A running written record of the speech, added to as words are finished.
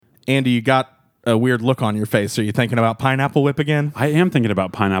Andy, you got a weird look on your face. Are you thinking about Pineapple Whip again? I am thinking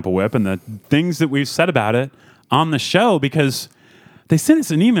about Pineapple Whip and the things that we've said about it on the show because they sent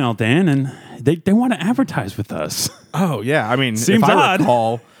us an email, Dan, and they want to advertise with us. Oh, yeah. I mean, Seems if I odd.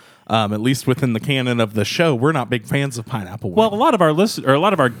 recall, at least within the canon of the show, we're not big fans of Pineapple Whip. Well, a lot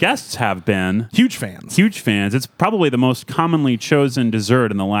of our guests have been huge fans. huge fans. It's probably the most commonly chosen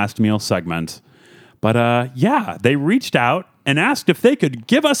dessert in the last meal segment. But yeah, they reached out and asked if they could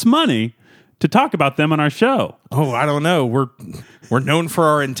give us money to talk about them on our show. Oh, I don't know. We're known for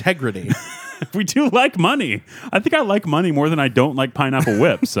our integrity. We do like money. I think I like money more than I don't like Pineapple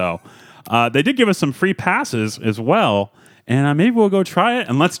Whip. So they did give us some free passes as well. And maybe we'll go try it,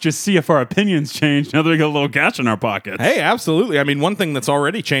 and let's just see if our opinions change now that we got a little cash in our pockets. Hey, absolutely. I mean, one thing that's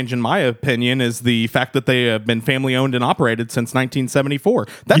already changed, in my opinion, is the fact that they have been family-owned and operated since 1974.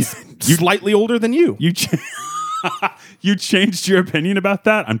 That's slightly older than you. You changed your opinion about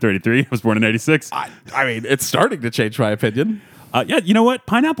that? I'm 33. I was born in 86. I mean, it's starting to change my opinion. Yeah, you know what?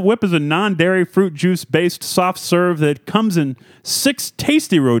 Pineapple Whip is a non-dairy fruit juice-based soft serve that comes in 6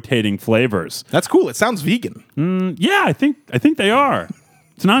 tasty rotating flavors. That's cool. It sounds vegan. Yeah, I think they are.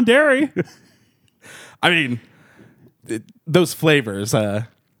 It's non-dairy. I mean, those flavors. I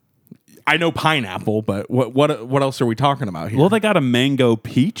know pineapple, but what else are we talking about here? Well, they got a mango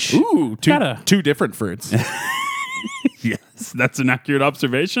peach. Ooh, two different fruits. Yes, that's an accurate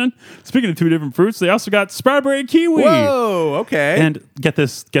observation. Speaking of 2 different fruits, they also got strawberry kiwi. Whoa, okay. And get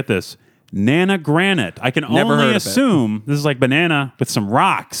this, Nana Granite. I can Never only heard of assume this is like banana with some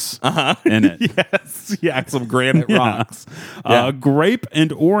rocks in it. Yes, yeah, some granite rocks. Grape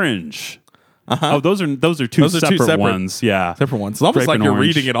and orange. Oh, those are two separate ones. Yeah, Different ones. It's almost Grape like and you're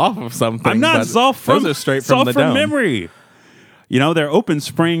orange. reading it off of something. I'm not. but It's all from, those are straight it's all from the dome. memory. You know, they're open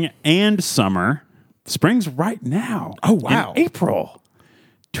spring and summer. Spring's right now. Oh, wow. In April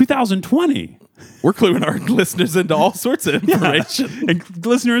 2020. We're cluing our listeners into all sorts of information. And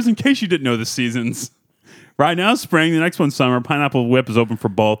listeners, in case you didn't know the seasons, right now spring, the next one's summer. Pineapple Whip is open for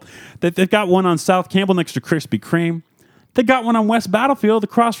both. They've got one on South Campbell next to Krispy Kreme. They got one on West Battlefield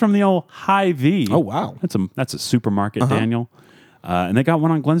across from the old Hy-Vee. Oh, wow. That's a supermarket, Daniel. And they got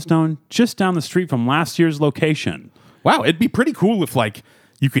one on Glenstone just down the street from last year's location. Wow, it'd be pretty cool if, like,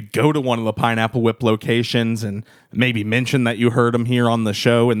 you could go to one of the Pineapple Whip locations and maybe mention that you heard them here on the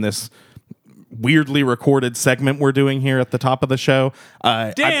show in this weirdly recorded segment we're doing here at the top of the show.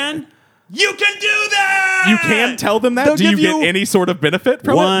 Dan, you can do that! You can tell them that? They'll Do you give get you any sort of benefit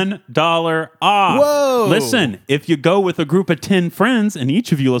from it? $1 off. Whoa. Listen, if you go with a group of 10 friends, and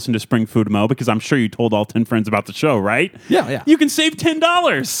each of you listen to Spring Food Mo, because I'm sure you told all 10 friends about the show, right? Yeah. You can save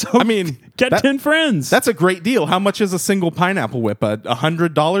 $10. So I mean, get 10 friends. That's a great deal. How much is a single Pineapple Whip?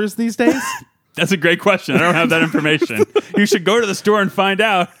 $100 these days? That's a great question. I don't have that information. You should go to the store and find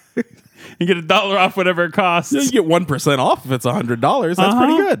out and get $1 off whatever it costs. You get 1% off if it's $100. That's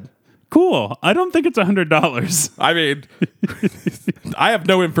pretty good. Cool. I don't think it's $100. I mean, I have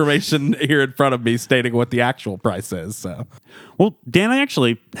no information here in front of me stating what the actual price is. So, Well, Dan, I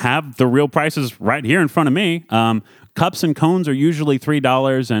actually have the real prices right here in front of me. Cups and cones are usually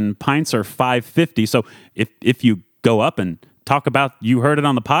 $3 and pints are $5.50. So if you go up and talk about you heard it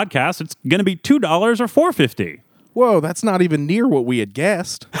on the podcast, it's going to be $2 or $4.50. whoa, that's not even near what we had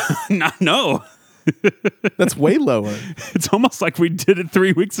guessed. No. That's way lower. It's almost like we did it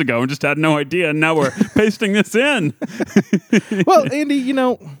 3 weeks ago and just had no idea, and now we're pasting this in. Well, Andy, you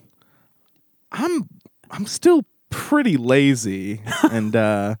know, I'm still pretty lazy, and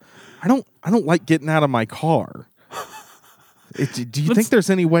I don't like getting out of my car. Do you think there's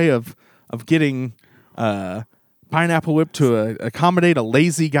any way of getting Pineapple Whip to accommodate a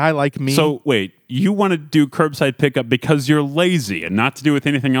lazy guy like me? So wait, you want to do curbside pickup because you're lazy and not to do with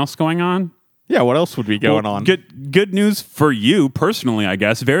anything else going on? Yeah, what else would be going on? Good news for you personally, I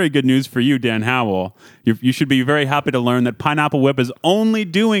guess. Very good news for you, Dan Howell. You should be very happy to learn that Pineapple Whip is only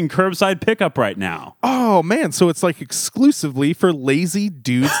doing curbside pickup right now. Oh, man, so it's like exclusively for lazy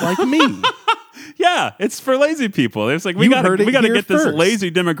dudes like me. Yeah, it's for lazy people. It's like we You got heard it to here get this first. lazy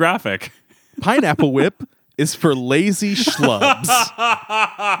demographic. Pineapple Whip is for lazy schlubs.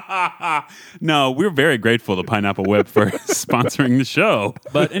 No, we're very grateful to Pineapple Whip for sponsoring the show.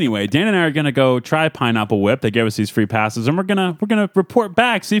 But anyway, Dan and I are going to go try Pineapple Whip. They gave us these free passes, and we're gonna report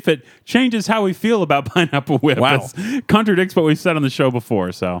back, see if it changes how we feel about Pineapple Whip. Wow. It contradicts what we said on the show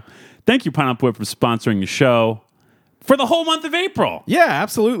before. So thank you, Pineapple Whip, for sponsoring the show for the whole month of April. Yeah,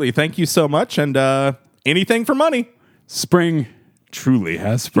 absolutely. Thank you so much. And anything for money. Spring truly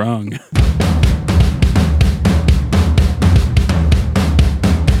has sprung.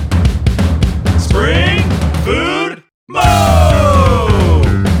 Spring Food Mo!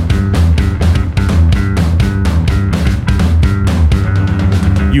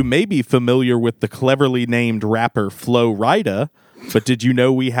 may be familiar with the cleverly named rapper Flo Rida, but did you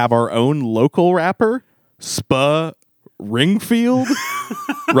know we have our own local rapper, Spa Ringfield,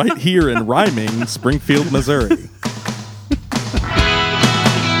 right here in rhyming Springfield, Missouri.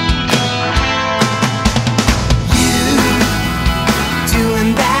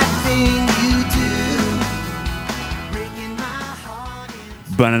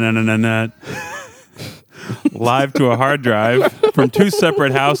 Banana. Live to a hard drive from two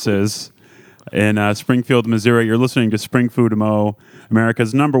separate houses in Springfield, Missouri. You're listening to Spring Food Mo,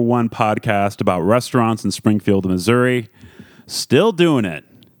 America's #1 podcast about restaurants in Springfield, Missouri. Still doing it.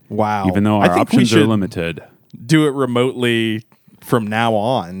 Wow. Even though our options are limited. Do it remotely from now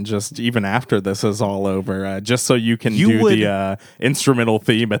on, just even after this is all over, just so you can do the instrumental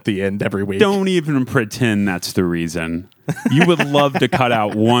theme at the end every week. Don't even pretend that's the reason. You would love to cut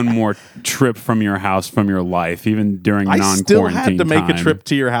out one more trip from your house from your life, even during non-quarantine I still had to make time. a trip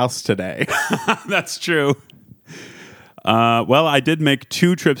to your house today. That's true. Well, I did make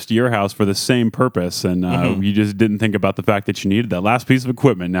 2 trips to your house for the same purpose, and you just didn't think about the fact that you needed that last piece of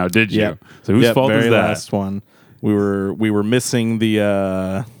equipment. Now, did you? Yep. So whose fault is that? Last one. We were missing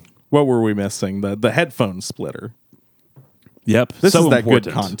the what were we missing? The headphone splitter. Yep. This so is that important.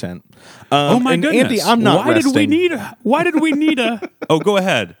 good content. Oh my and goodness! Andy, I'm not resting. Why did we need a? Oh, go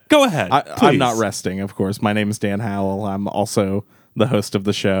ahead. Go ahead. I'm not resting. Of course, my name is Dan Howell. I'm also the host of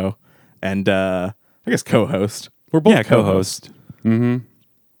the show, and I guess co-host. We're both co-host. I'm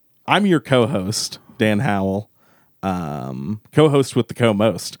your co-host, Dan Howell. Co-host with the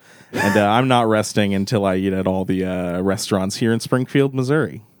co-most, and I'm not resting until I eat at all the restaurants here in Springfield,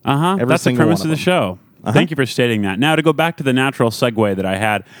 Missouri. That's the premise of the show. Thank you for stating that. Now, to go back to the natural segue that I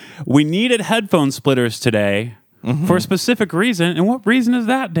had, we needed headphone splitters today for a specific reason. And what reason is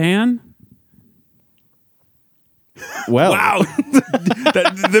that, Dan? Well, wow,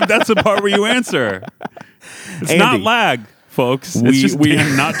 that's the part where you answer. It's Andy, not lag, folks. It's just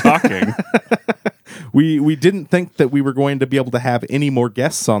Dan not talking. We didn't think that we were going to be able to have any more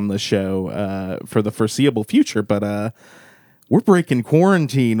guests on the show for the foreseeable future, but we're breaking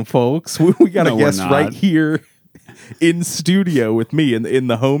quarantine, folks. We got a guest right here in studio with me in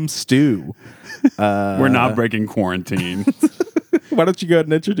the home stew. We're not breaking quarantine. Why don't you go ahead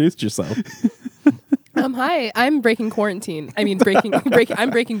and introduce yourself? Hi, I'm breaking quarantine. I mean, I'm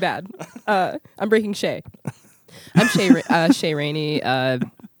Breaking Bad. I'm breaking Shay. I'm Shay Rainey.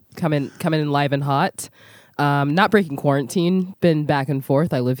 Coming in live and hot. Not breaking quarantine. Been back and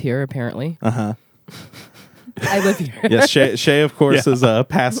forth. I live here apparently. I live here. Yes, Shay of course is a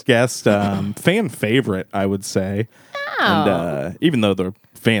past guest, fan favorite, I would say. And even though the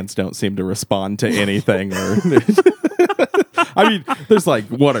fans don't seem to respond to anything, or I mean, there's like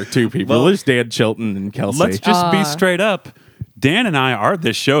 1 or 2 people. Well, there's Dan Chilton and Kelsey. Let's just be straight up. Dan and I are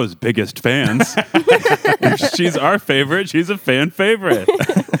this show's biggest fans. If she's our favorite, she's a fan favorite.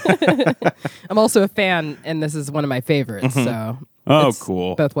 I'm also a fan, and this is one of my favorites. So,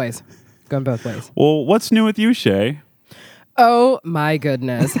 cool. Both ways, going both ways. Well, what's new with you, Shay? Oh my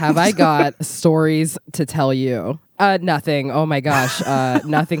goodness, have I got stories to tell you? Nothing. Oh my gosh,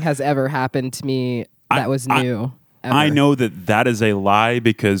 nothing has ever happened to me that was new. Ever. I know that is a lie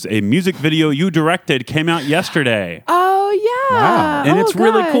because a music video you directed came out yesterday. Oh yeah, wow. And it's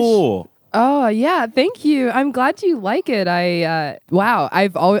really cool. Oh yeah, thank you. I'm glad you like it. I've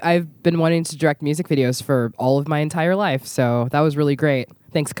been wanting to direct music videos for all of my entire life, so that was really great.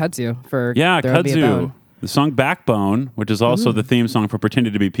 Thanks Kudzu for throwing me a bone. The song Backbone, which is also the theme song for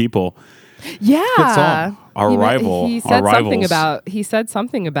Pretending to Be People. Yeah, good song. He said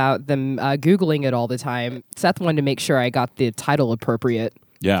something about them Googling it all the time. Seth wanted to make sure I got the title appropriate.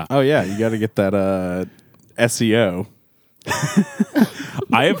 Yeah. Oh yeah, you got to get that SEO.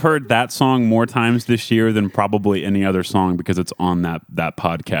 I have heard that song more times this year than probably any other song because it's on that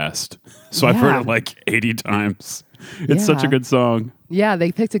podcast. So I've heard it like 80 times. It's such a good song. Yeah,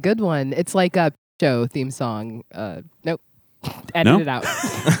 they picked a good one. It's like a show theme song. Nope. Edit it out.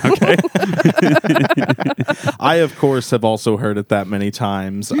 Okay. I, of course, have also heard it that many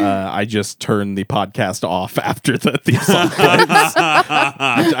times. I just turn the podcast off after the theme song plays.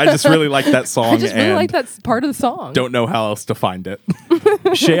 I just really like that song. I just really like that part of the song. Don't know how else to find it.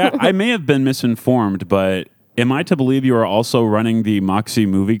 Shay, I may have been misinformed, but am I to believe you are also running the Moxie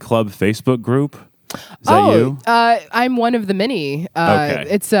Movie Club Facebook group? Is that you? I'm one of the many. Okay.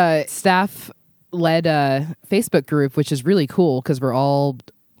 It's a staff-led Facebook group, which is really cool because we're all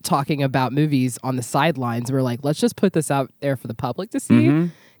talking about movies on the sidelines. We're like, let's just put this out there for the public to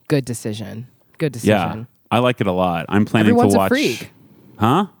see. Good decision. Yeah, I like it a lot. I'm planning to watch. Everyone's a freak.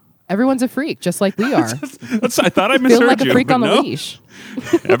 Huh? Everyone's a freak, just like we are. I thought I misheard Feeling like a you, freak but on the no. leash.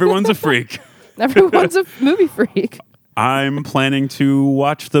 Everyone's a freak. Everyone's a movie freak. I'm planning to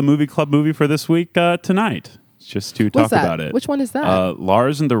watch the movie club movie for this week tonight, just to talk What's that? about it. Which one is that?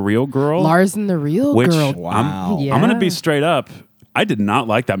 Lars and the Real Girl. Lars and the Real which Girl. Wow. Yeah. I'm going to be straight up. I did not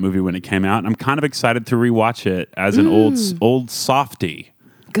like that movie when it came out. I'm kind of excited to rewatch it as an old softie.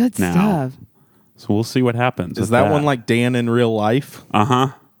 Good now. stuff. So we'll see what happens. Is with that one like Dan in real life?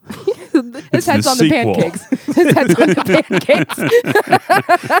 His head's the on the sequel. pancakes. His head's on the pancakes.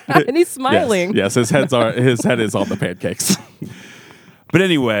 And he's smiling. Yes, his head is on the pancakes. But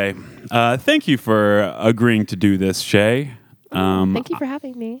anyway, thank you for agreeing to do this, Shay. Thank you for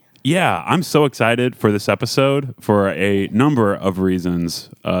having me. Yeah, I'm so excited for this episode for a number of reasons.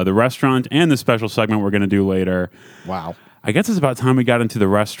 The restaurant and the special segment we're going to do later. Wow. I guess it's about time we got into the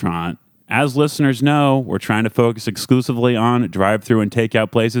restaurant. As listeners know, we're trying to focus exclusively on drive-through and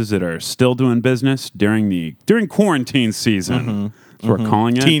takeout places that are still doing business during quarantine season. That's what we're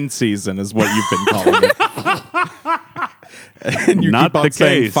calling it. Teen season is what you've been calling it. And you Not keep on the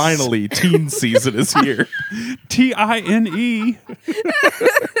saying, case. finally, teen season is here. TINE.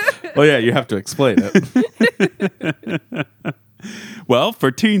 Well, yeah, you have to explain it. Well,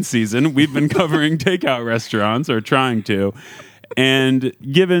 for teen season, we've been covering takeout restaurants, or trying to. And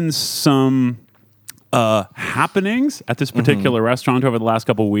given some happenings at this particular restaurant over the last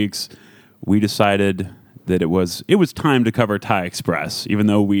couple of weeks, we decided that it was time to cover Thai Express, even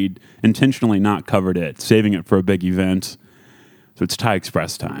though we'd intentionally not covered it, saving it for a big event. So it's Thai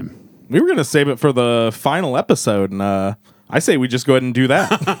Express time. We were going to save it for the final episode, and I say we just go ahead and do that.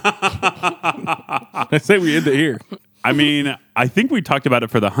 I say we end it here. I mean, I think we talked about it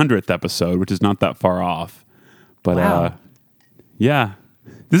for the 100th episode, which is not that far off. But Wow. yeah,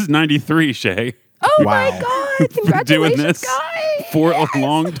 this is 93, Shay. Oh Wow. my God. We're Congratulations, doing this guys. for a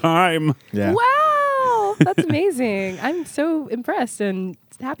long time. Yeah. Wow. That's amazing. I'm so impressed and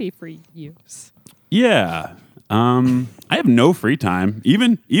happy for you. Yeah. I have no free time,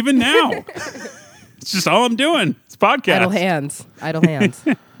 even now. It's just all I'm doing. It's podcast. Idle hands. Idle hands.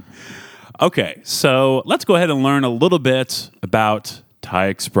 Okay, so let's go ahead and learn a little bit about Thai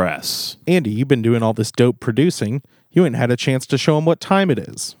Express. Andy, you've been doing all this dope producing. You ain't had a chance to show them what time it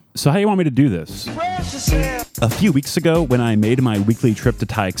is. So how do you want me to do this? A few weeks ago, when I made my weekly trip to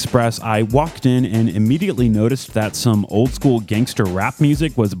Thai Express, I walked in and immediately noticed that some old school gangster rap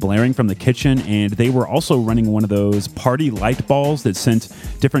music was blaring from the kitchen, and they were also running one of those party light balls that sent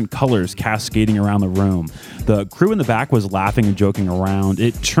different colors cascading around the room. The crew in the back was laughing and joking around.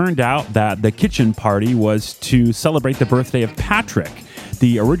 It turned out that the kitchen party was to celebrate the birthday of Patrick,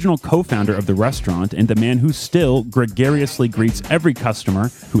 the original co-founder of the restaurant and the man who still gregariously greets every customer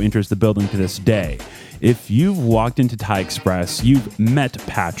who enters the building to this day. If you've walked into Thai Express, you've met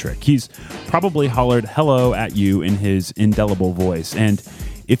Patrick. He's probably hollered hello at you in his indelible voice. And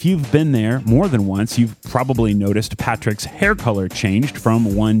if you've been there more than once, you've probably noticed Patrick's hair color changed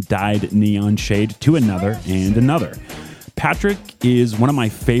from one dyed neon shade to another and another. Patrick is one of my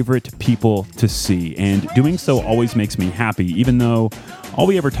favorite people to see, and doing so always makes me happy, even though all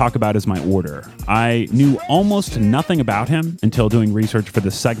we ever talk about is my order. I knew almost nothing about him until doing research for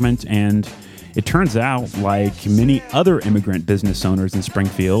this segment, and it turns out, like many other immigrant business owners in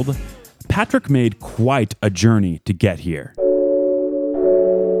Springfield, Patrick made quite a journey to get here.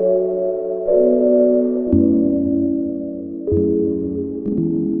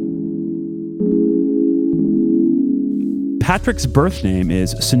 Patrick's birth name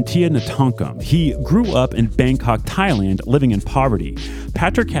is Cynthia Natongkam. He grew up in Bangkok, Thailand, living in poverty.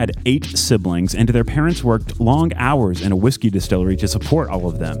 Patrick had 8 siblings, and their parents worked long hours in a whiskey distillery to support all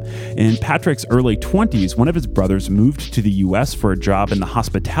of them. In Patrick's early 20s, one of his brothers moved to the U.S. for a job in the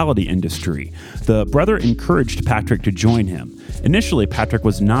hospitality industry. The brother encouraged Patrick to join him. Initially, Patrick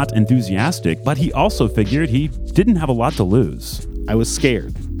was not enthusiastic, but he also figured he didn't have a lot to lose. I was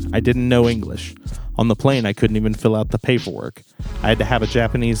scared. I didn't know English. On the plane, I couldn't even fill out the paperwork. I had to have a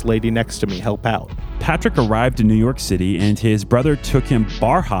Japanese lady next to me help out. Patrick arrived in New York City, and his brother took him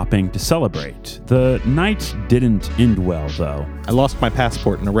bar hopping to celebrate. The night didn't end well, though. I lost my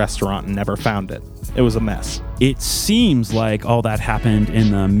passport in a restaurant and never found it. It was a mess. It seems like all that happened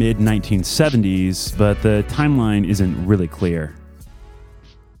in the mid-1970s, but the timeline isn't really clear.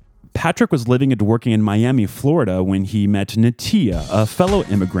 Patrick was living and working in Miami, Florida, when he met Natia, a fellow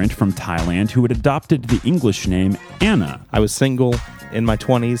immigrant from Thailand who had adopted the English name Anna. I was single, in my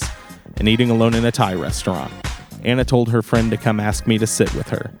 20s, and eating alone in a Thai restaurant. Anna told her friend to come ask me to sit with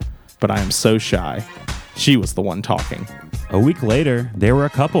her, but I am so shy. She was the one talking. A week later, they were a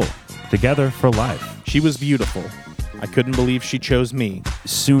couple, together for life. She was beautiful. I couldn't believe she chose me.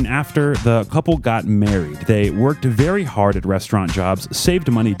 Soon after, the couple got married. They worked very hard at restaurant jobs,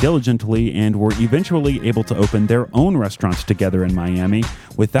 saved money diligently, and were eventually able to open their own restaurants together in Miami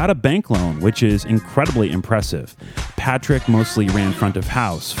without a bank loan, which is incredibly impressive. Patrick mostly ran front of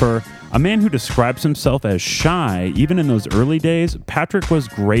house. For a man who describes himself as shy, even in those early days, Patrick was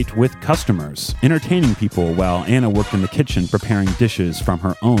great with customers, entertaining people while Anna worked in the kitchen preparing dishes from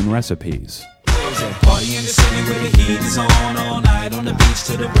her own recipes. Party in the city where the heat is on all night on the beach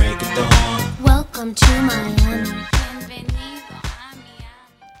till the break of dawn. Welcome to Miami.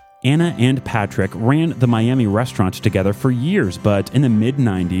 Anna and Patrick ran the Miami restaurant together for years, but in the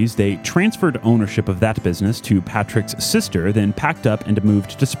mid-90s, they transferred ownership of that business to Patrick's sister, then packed up and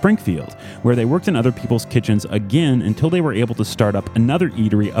moved to Springfield, where they worked in other people's kitchens again until they were able to start up another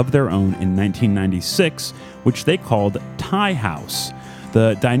eatery of their own in 1996, which they called Thai House.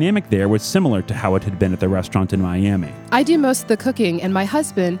 The dynamic there was similar to how it had been at the restaurant in Miami. I do most of the cooking, and my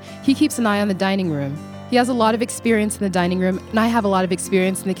husband, he keeps an eye on the dining room. He has a lot of experience in the dining room, and I have a lot of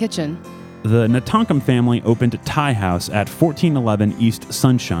experience in the kitchen. The Natonkam family opened Thai House at 1411 East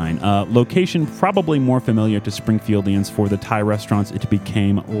Sunshine, a location probably more familiar to Springfieldians for the Thai restaurants it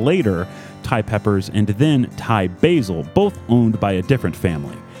became later, Thai Peppers and then Thai Basil, both owned by a different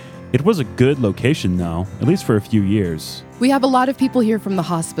family. It was a good location, though, at least for a few years. We have a lot of people here from the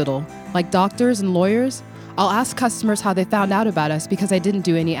hospital, like doctors and lawyers. I'll ask customers how they found out about us because I didn't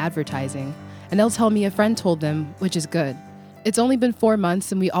do any advertising. And they'll tell me a friend told them, which is good. It's only been 4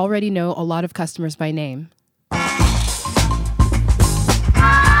 months and we already know a lot of customers by name.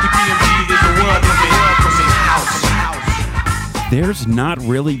 There's not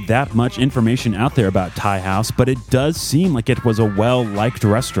really that much information out there about Thai House, but it does seem like it was a well-liked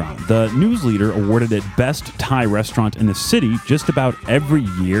restaurant. The news leader awarded it Best Thai Restaurant in the city just about every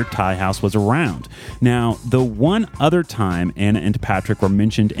year Thai House was around. Now, the one other time Anna and Patrick were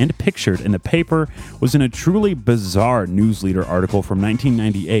mentioned and pictured in the paper was in a truly bizarre news leader article from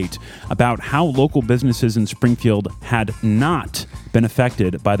 1998 about how local businesses in Springfield had not been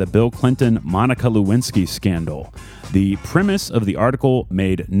affected by the Bill Clinton-Monica Lewinsky scandal. The premise of the article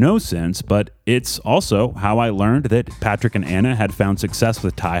made no sense, but it's also how I learned that Patrick and Anna had found success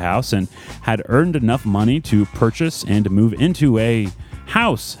with Thai House and had earned enough money to purchase and move into a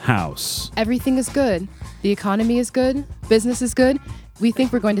house. Everything is good. The economy is good. Business is good. We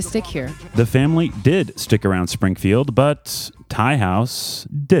think we're going to stick here. The family did stick around Springfield, but Thai House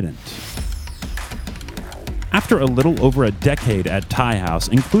didn't. After a little over a decade at Thai House,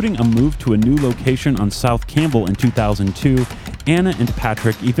 including a move to a new location on South Campbell in 2002, Anna and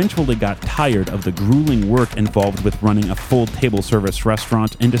Patrick eventually got tired of the grueling work involved with running a full table service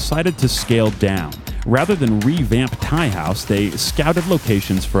restaurant and decided to scale down. Rather than revamp Thai House, they scouted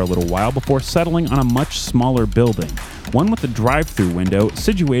locations for a little while before settling on a much smaller building, one with a drive-through window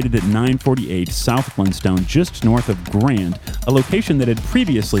situated at 948 South Flintstone, just north of Grand, a location that had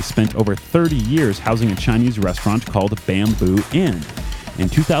previously spent over 30 years housing a Chinese restaurant called Bamboo Inn. In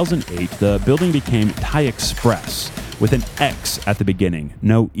 2008, the building became Thai Express, with an X at the beginning,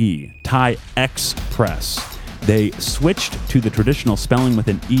 no E, Thai Express. They switched to the traditional spelling with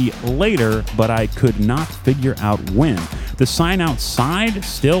an E later, but I could not figure out when. The sign outside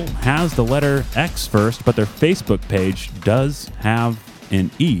still has the letter X first, but their Facebook page does have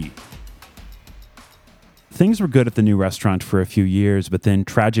an E. Things were good at the new restaurant for a few years, but then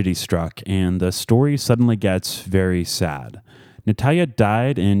tragedy struck, and the story suddenly gets very sad. Natalia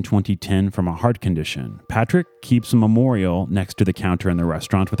died in 2010 from a heart condition. Patrick keeps a memorial next to the counter in the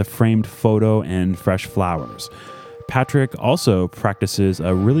restaurant with a framed photo and fresh flowers. Patrick also practices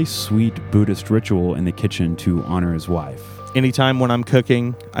a really sweet Buddhist ritual in the kitchen to honor his wife. Anytime when I'm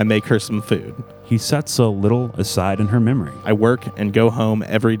cooking, I make her some food. He sets a little aside in her memory. I work and go home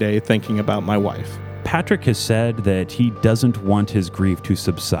every day thinking about my wife. Patrick has said that he doesn't want his grief to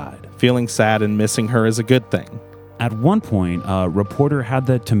subside. Feeling sad and missing her is a good thing. At one point, a reporter had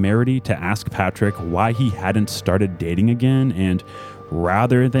the temerity to ask Patrick why he hadn't started dating again, and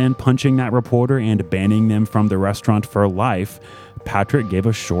rather than punching that reporter and banning them from the restaurant for life, Patrick gave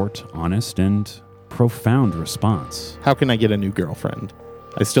a short, honest, and profound response. How can I get a new girlfriend?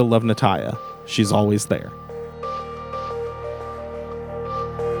 I still love Natalia. She's always there.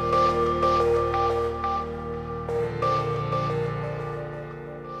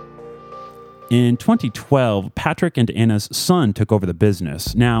 In 2012, Patrick and Anna's son took over the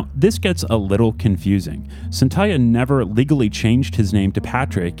business. Now, this gets a little confusing. Santalia never legally changed his name to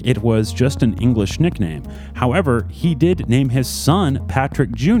Patrick. It was just an English nickname. However, he did name his son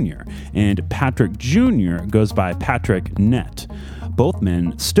Patrick Jr., and Patrick Jr. goes by Patrick Nett. Both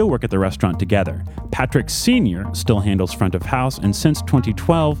men still work at the restaurant together. Patrick Sr. still handles front of house, and since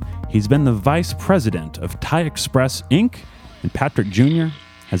 2012, he's been the vice president of Thai Express Inc., and Patrick Jr.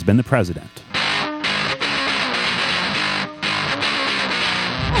 has been the president.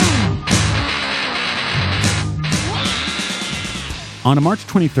 On March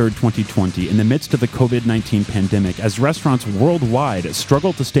 23, 2020, in the midst of the COVID-19 pandemic, as restaurants worldwide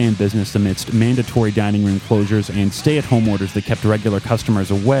struggled to stay in business amidst mandatory dining room closures and stay-at-home orders that kept regular customers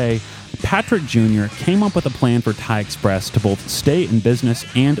away, Patrick Jr. came up with a plan for Thai Express to both stay in business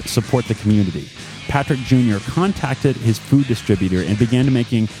and support the community. Patrick Jr. contacted his food distributor and began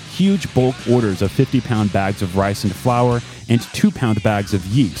making huge bulk orders of 50-pound bags of rice and flour and 2-pound bags of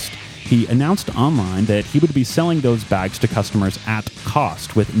yeast. He announced online that he would be selling those bags to customers at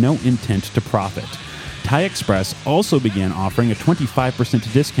cost with no intent to profit. Thai Express also began offering a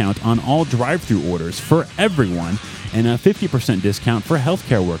 25% discount on all drive-thru orders for everyone and a 50% discount for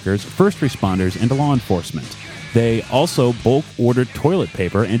healthcare workers, first responders, and law enforcement. They also bulk ordered toilet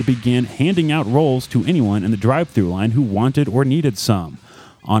paper and began handing out rolls to anyone in the drive-thru line who wanted or needed some.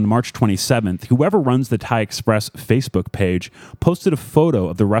 On March 27th, whoever runs the Thai Express Facebook page posted a photo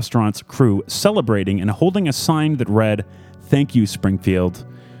of the restaurant's crew celebrating and holding a sign that read, "Thank you, Springfield."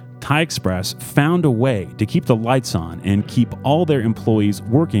 Thai Express found a way to keep the lights on and keep all their employees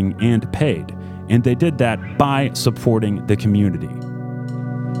working and paid, and they did that by supporting the community.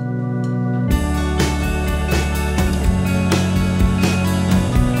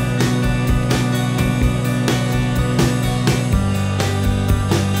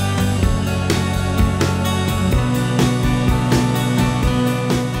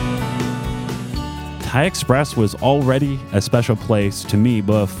 Thai Express was already a special place to me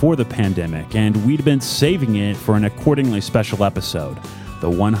before the pandemic, and we'd been saving it for an accordingly special episode. The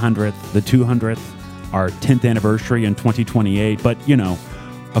 100th, the 200th, our 10th anniversary in 2028. But, a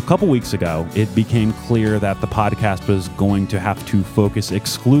couple weeks ago, it became clear that the podcast was going to have to focus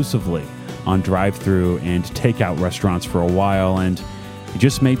exclusively on drive-thru and takeout restaurants for a while, and it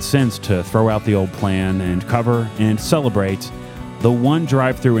just made sense to throw out the old plan and cover and celebrate the one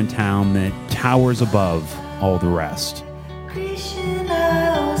drive-thru in town that towers above all the rest. Grecian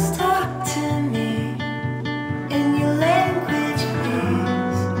Isles, talk to me in your language,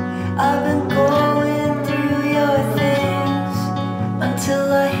 please. I've been going through your things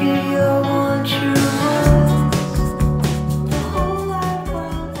until I hear your one true voice. The whole life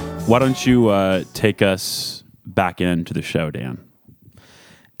of Why don't you take us back into the show, Dan?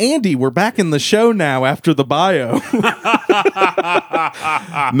 Andy, we're back in the show now after the bio.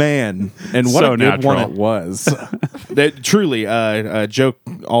 Man, and what So a good natural. one it was. Truly, all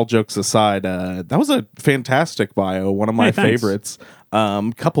jokes aside, that was a fantastic bio. One of my Hey, thanks. favorites.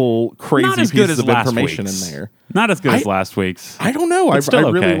 Couple crazy Not as good pieces as of last information week's. in there. Not as good as last week's. I don't know. I It's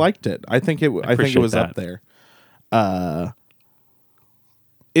still really okay. liked it. I think it appreciate was up that. there.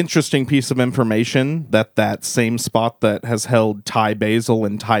 Interesting piece of information that same spot that has held Thai basil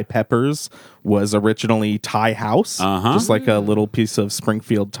and Thai peppers was originally Thai house. Just like a little piece of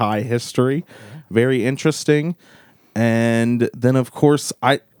Springfield Thai history. Very interesting. And then, of course,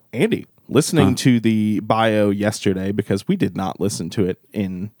 Andy, listening to the bio yesterday, because we did not listen to it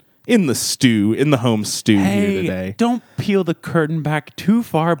in the home stew here today. Don't peel the curtain back too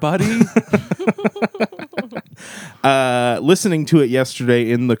far, buddy. Listening to it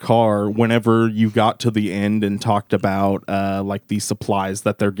yesterday in the car, whenever you got to the end and talked about like the supplies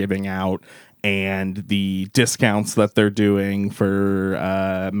that they're giving out and the discounts that they're doing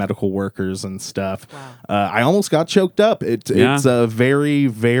for medical workers and stuff, I almost got choked up. It's a very,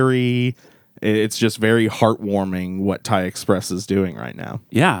 very. It's just very heartwarming what Thai Express is doing right now.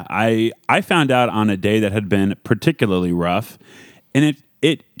 Yeah, I found out on a day that had been particularly rough, and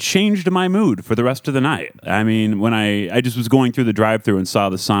it changed my mood for the rest of the night. I mean, when I just was going through the drive-thru and saw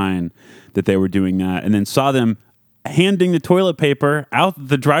the sign that they were doing that, and then saw them handing the toilet paper out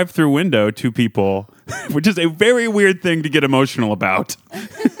the drive-thru window to people, which is a very weird thing to get emotional about.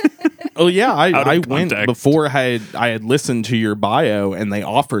 Oh yeah, I of went context. before I had listened to your bio, and they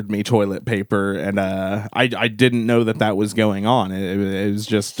offered me toilet paper, and I didn't know that was going on. It was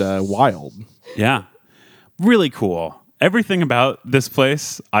just wild. Yeah, really cool. Everything about this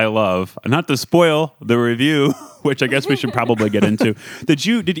place I love. Not to spoil the review, which I guess we should probably get into.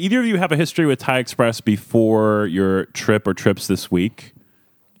 Did either of you have a history with Thai Express before your trip or trips this week?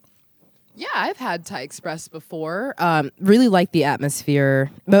 Yeah, I've had Thai Express before. Really like the atmosphere.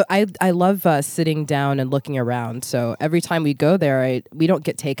 But I love sitting down and looking around. So every time we go there, we don't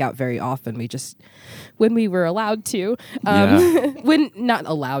get takeout very often. We just, when we were allowed to, when not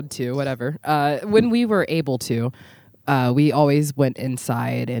allowed to, whatever. When we were able to, we always went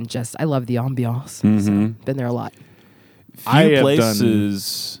inside and just I love the ambiance. Mm-hmm. So, been there a lot. I Few have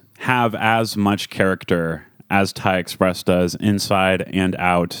places have as much character as Thai Express does, inside and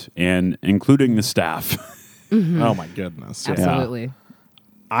out, and including the staff. Oh my goodness! Yeah. Absolutely.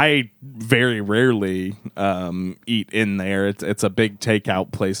 I very rarely eat in there. It's a big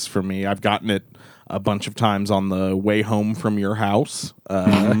takeout place for me. I've gotten it a bunch of times on the way home from your house.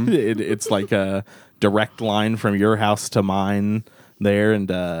 It's like a direct line from your house to mine there, and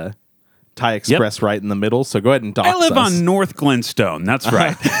Thai Express right in the middle. So go ahead and dox I live us. on North Glenstone. That's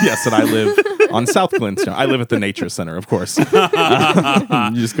right. Yes, and I live on South Glenstone. I live at the Nature Center, of course. You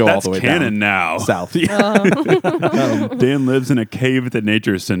just go all That's the way canon down now. south. Dan lives in a cave at the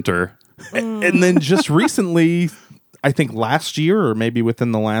Nature Center. And then just recently, I think last year or maybe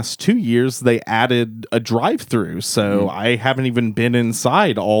within the last 2 years, they added a drive-through. So I haven't even been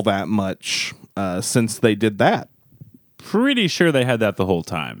inside all that much since they did that. Pretty sure they had that the whole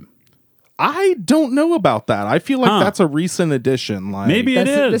time. I don't know about that. I feel like that's a recent addition. Like, Maybe it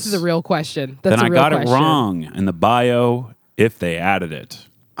is. This is a real question. That's Then a I real got question. it wrong in the bio if they added it.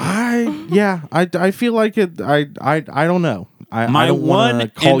 I feel like it. I don't know. I My don't want one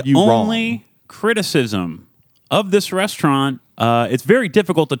to call and you only wrong. criticism of this restaurant, it's very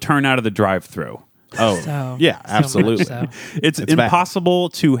difficult to turn out of the drive-thru. Oh, So, yeah, so absolutely. much so. It's It's bad. impossible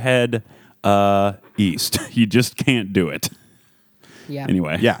to head east. You just can't do it. Yeah.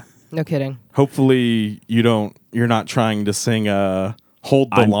 Anyway. Yeah. No kidding. Hopefully you're not trying to sing Hold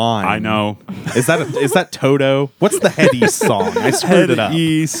the Line. I know. Is that Toto? What's the Head East song? I screwed Head it up.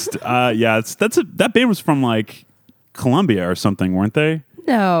 east. Yeah, that band was from like Columbia or something, weren't they?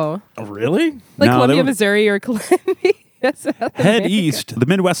 No. Really? Like No, Columbia, they were- Missouri or Columbia. That's not the Head name. East, the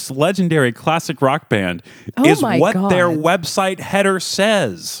Midwest's legendary classic rock band, Oh is my what God. their website header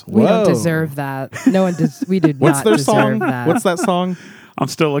says. We don't Whoa. deserve that. No one does. We did What's not their deserve song? that. What's that song? I'm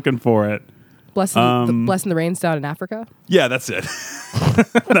still looking for it. Blessing the rains down in Africa? Yeah, that's it.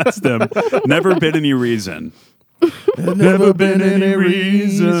 That's them. Never been any reason. Never been any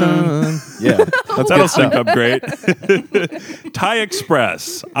reason. Yeah, that's That'll good sync stuff. up great. Thai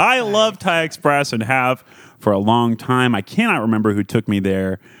Express. I love Thai Express and have for a long time. I cannot remember who took me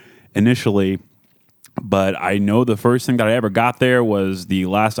there initially, but I know the first thing that I ever got there was the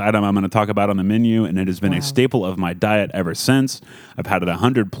last item I'm going to talk about on the menu, and it has been a staple of my diet ever since. I've had it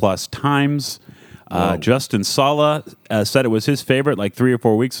 100+ times. Justin Sala said it was his favorite like 3 or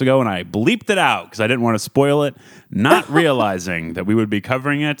 4 weeks ago, and I bleeped it out because I didn't want to spoil it, not realizing that we would be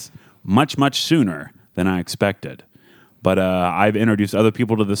covering it much, much sooner than I expected. But I've introduced other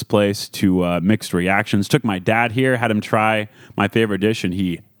people to this place to mixed reactions. Took my dad here, had him try my favorite dish, and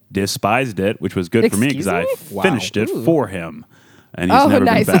he despised it, which was good for me because I Excuse me? finished it Ooh. for him. And he's Oh, never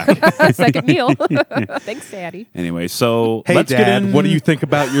nice. been back. Second meal. Thanks, Daddy. Anyway, so Hey, let's get Dad, in. what do you think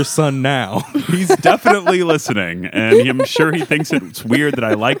about your son now? He's definitely listening, and I'm sure he thinks it's weird that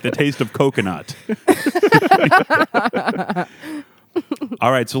I like the taste of coconut.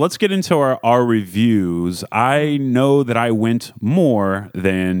 All right, so let's get into our reviews. I know that I went more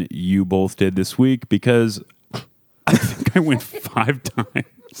than you both did this week because I think I went 5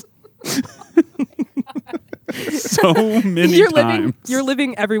 times. So many times. You're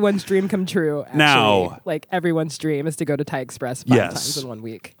living everyone's dream come true. Actually. Now. Like everyone's dream is to go to Thai Express 5 Yes. times in 1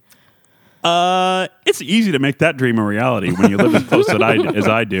 week. It's easy to make that dream a reality when you live as close as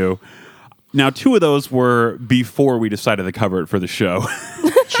I do. Now, 2 of those were before we decided to cover it for the show.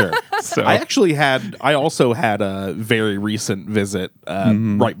 Sure. So I also had a very recent visit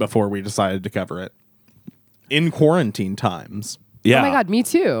right before we decided to cover it. In quarantine times. yeah. Oh my God, me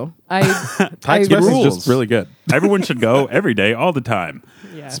too. Thai I Express is rules. just really good. Everyone should go every day, all the time.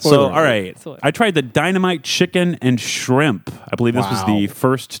 Yeah. So, alert. all right. Spoiler. I tried the dynamite chicken and shrimp. I believe this was Wow. the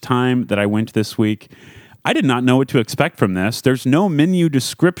first time that I went this week. I did not know what to expect from this. There's no menu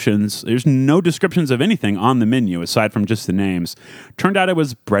descriptions. There's no descriptions of anything on the menu aside from just the names. Turned out it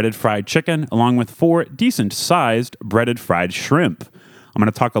was breaded fried chicken along with 4 decent-sized breaded fried shrimp. I'm going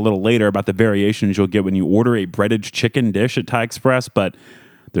to talk a little later about the variations you'll get when you order a breaded chicken dish at Thai Express, but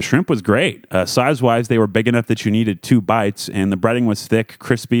the shrimp was great. Size-wise, they were big enough that you needed 2 bites, and the breading was thick,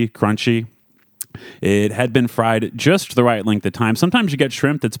 crispy, crunchy. It had been fried just the right length of time. Sometimes you get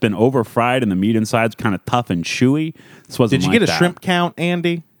shrimp that's been over-fried and the meat inside's kind of tough and chewy. This wasn't Did you like get a that. shrimp count,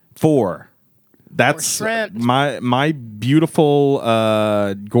 Andy? 4. That's shrimp. my beautiful,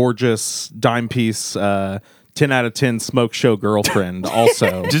 gorgeous dime piece, 10 out of 10 smoke show girlfriend.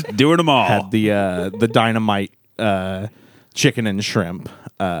 Also, Just doing them all. had the dynamite chicken and shrimp,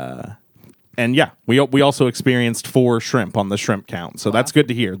 and And yeah, we also experienced 4 shrimp on the shrimp count, so that's good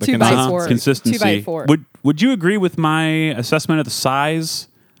to hear. The 2 by consistency. 4. Consistency. 2 by 4. Would you agree with my assessment of the size?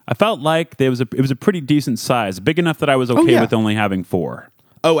 I felt like it was a pretty decent size, big enough that I was okay yeah. with only having 4.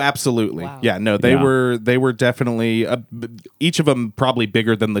 Oh, absolutely. Wow. Yeah, no, they were definitely each of them probably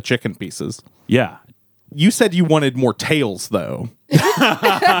bigger than the chicken pieces. Yeah. You said you wanted more tails, though. Free.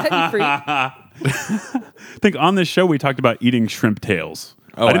 I think on this show we talked about eating shrimp tails.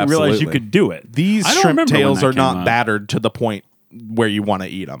 Oh, I didn't realize you absolutely. could do it. These I don't shrimp remember when tails that are came not up. battered to the point where you want to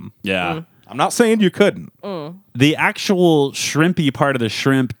eat them. Yeah. I'm not saying you couldn't. The actual shrimpy part of the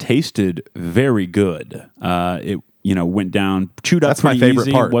shrimp tasted very good. It went down, chewed up That's my pretty favorite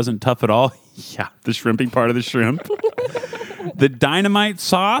easy. part. Wasn't tough at all. Yeah, the shrimpy part of the shrimp. The dynamite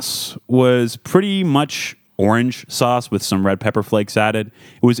sauce was pretty much orange sauce with some red pepper flakes added.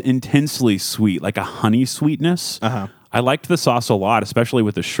 It was intensely sweet, like a honey sweetness. Uh-huh. I liked the sauce a lot, especially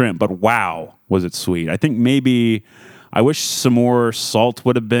with the shrimp, but wow, was it sweet. I think maybe I wish some more salt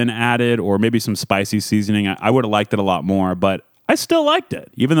would have been added or maybe some spicy seasoning. I would have liked it a lot more, but I still liked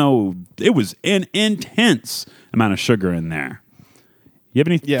it, even though it was an intense amount of sugar in there. You have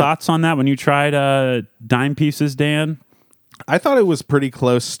any thoughts on that when you tried dime pieces, Dan? I thought it was pretty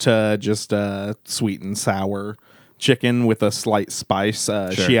close to just sweet and sour chicken with a slight spice.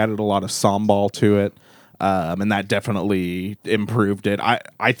 She added a lot of sambal to it, and that definitely improved it.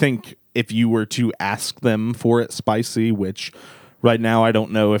 I think if you were to ask them for it spicy, which right now I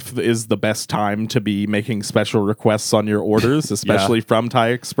don't know if is the best time to be making special requests on your orders, especially from Thai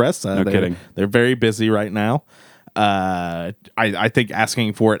Express. No kidding. They're very busy right now. I think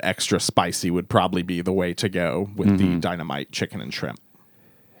asking for it extra spicy would probably be the way to go with the dynamite chicken and shrimp.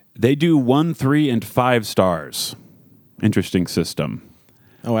 They do 1, 3, and 5 stars. Interesting system.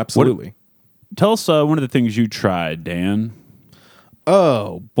 Oh, absolutely. Tell us one of the things you tried, Dan.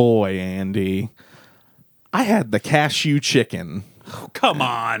 Oh boy, Andy, I had the cashew chicken. Come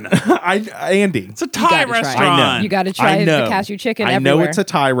on. Andy, It's a Thai gotta try it. restaurant. You got to try the cashew chicken I everywhere. know it's a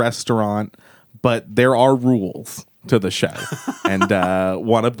Thai restaurant, but there are rules to the show, and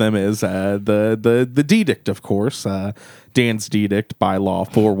one of them is the edict, of course, Dan's edict,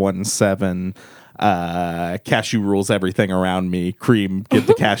 bylaw 417. Cashew rules everything around me. Cream, get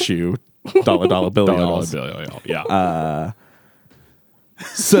the cashew. Dollar bill. Yeah.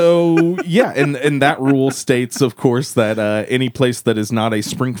 So yeah, and that rule states, of course, that any place that is not a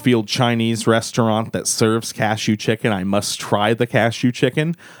Springfield Chinese restaurant that serves cashew chicken, I must try the cashew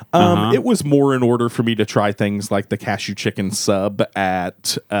chicken. It was more in order for me to try things like the cashew chicken sub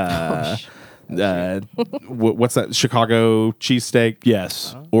at what's that, Chicago cheesesteak?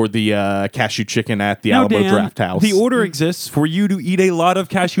 Yes. Or the cashew chicken at the No, Alamo Dan, Draft House. The order exists for you to eat a lot of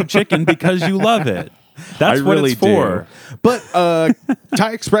cashew chicken because you love it. That's I what really it's for. do. But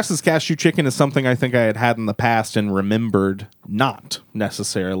Thai Express's cashew chicken is something I think I had in the past and remembered not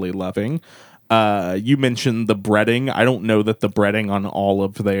necessarily loving. You mentioned the breading. I don't know that the breading on all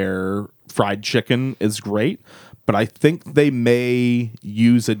of their fried chicken is great, but I think they may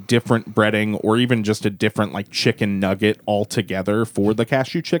use a different breading or even just a different like chicken nugget altogether for the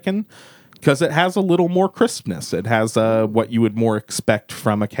cashew chicken, because it has a little more crispness. It has what you would more expect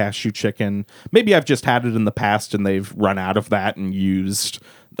from a cashew chicken. Maybe I've just had it in the past and they've run out of that and used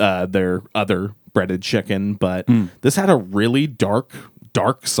their other breaded chicken. But this had a really dark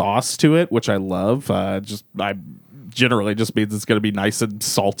sauce to it, which I love. I generally just means it's going to be nice and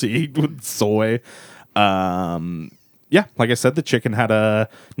salty with soy. Yeah, like I said, the chicken had a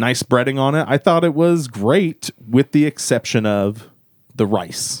nice breading on it. I thought it was great, with the exception of the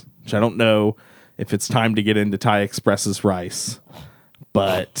rice, which I don't know if it's time to get into Thai Express's rice,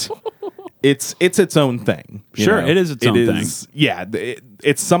 but it's its own thing. you Sure, know? it is its own thing. Yeah,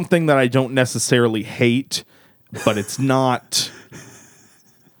 it's something that I don't necessarily hate, but it's not.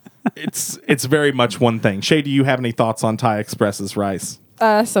 It's very much one thing. Shay, do you have any thoughts on Thai Express's rice?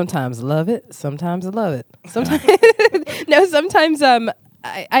 Sometimes I love it. Sometimes I love it. Sometimes no. Sometimes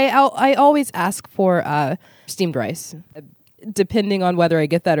I always ask for steamed rice, depending on whether I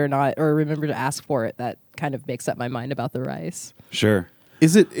get that or not, or remember to ask for it. That kind of makes up my mind about the rice. Sure.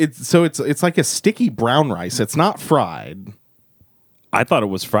 Is it? It's like a sticky brown rice. It's not fried. I thought it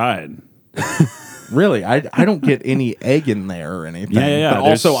was fried. Really, I don't get any egg in there or anything. Yeah. But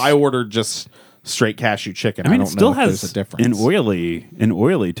also, I ordered just straight cashew chicken. I mean, don't it still know if has there's a difference. an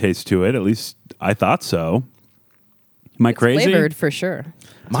oily taste to it. At least I thought so. Am I crazy? Flavored for sure.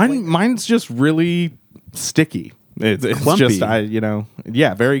 Mine's just really sticky. It's Clumpy. just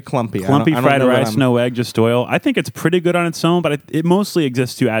very clumpy. Clumpy I don't fried know that rice, I'm- no egg, just oil. I think it's pretty good on its own, but it mostly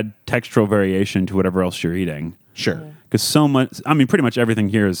exists to add textural variation to whatever else you're eating. Sure. because so much. I mean, pretty much everything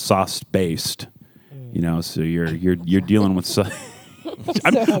here is sauce based. You know, so you're dealing with.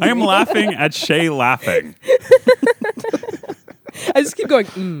 I am laughing at Shay laughing. I just keep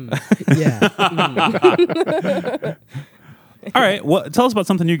going. Yeah. All right, well, tell us about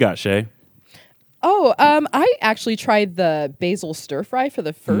something you got, Shay. Oh, I actually tried the basil stir fry for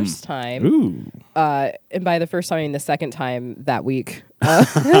the first time. Ooh. And by the first time, I mean the second time that week.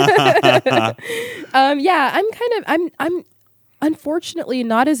 Yeah, I'm unfortunately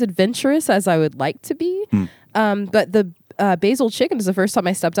not as adventurous as I would like to be. But the basil chicken is the first time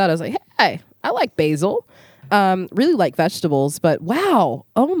I stepped out. I was like, hey, I like basil. Really like vegetables, but wow,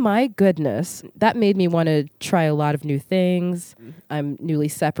 oh my goodness. That made me want to try a lot of new things. I'm newly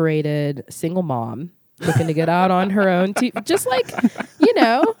separated, single mom, looking to get out on her own. Just like,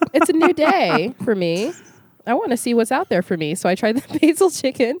 it's a new day for me. I want to see what's out there for me. So I tried the basil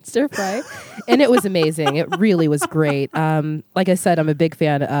chicken stir fry, and it was amazing. It really was great. Like I said, I'm a big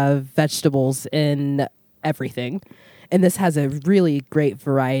fan of vegetables in everything, and this has a really great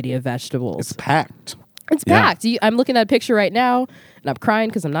variety of vegetables. It's packed. It's packed. I'm looking at a picture right now, and I'm crying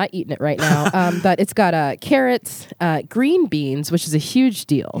because I'm not eating it right now. But it's got carrots, green beans, which is a huge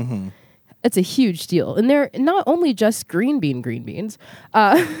deal. Mm-hmm. It's a huge deal. And they're not only just green beans.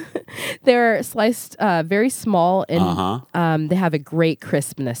 They're sliced very small, and they have a great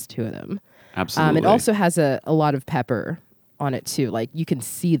crispness to them. Absolutely. It also has a lot of pepper on it, too. Like, you can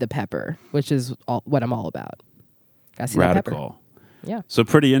see the pepper, which is what I'm all about. Gotta see that pepper. Radical. Yeah. So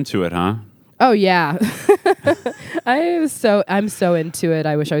pretty into it, huh? Oh yeah, I'm so into it.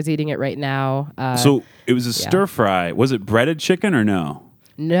 I wish I was eating it right now. So it was a stir fry. Was it breaded chicken or no?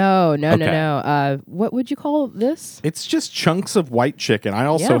 No. Okay. What would you call this? It's just chunks of white chicken. I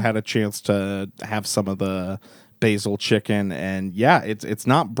also had a chance to have some of the basil chicken, and it's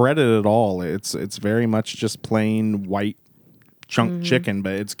not breaded at all. It's very much just plain white chunk chicken,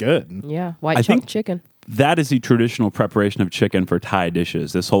 but it's good. Yeah, white chunk chicken. That is the traditional preparation of chicken for Thai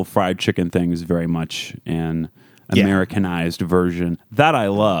dishes. This whole fried chicken thing is very much an Americanized version that I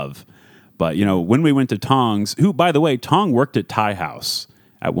love. But, when we went to Tong's, who, by the way, Tong worked at Thai House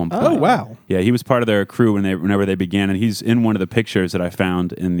at one point. Oh, wow. Yeah, he was part of their crew whenever they began, and he's in one of the pictures that I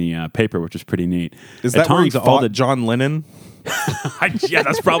found in the paper, which is pretty neat. Is that where he fought John Lennon? Yeah,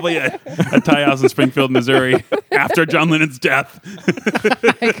 that's probably a Thai House in Springfield, Missouri, after John Lennon's death.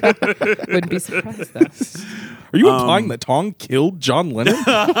 Wouldn't be surprised, though. Are you implying that Tong killed John Lennon?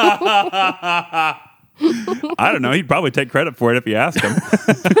 I don't know. He'd probably take credit for it if you asked him.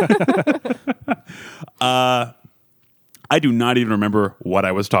 I do not even remember what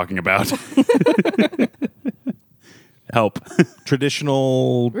I was talking about. Help.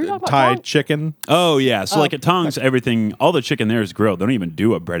 Traditional Thai chicken. Oh, yeah. So like at Tong's, everything, all the chicken there is grilled. They don't even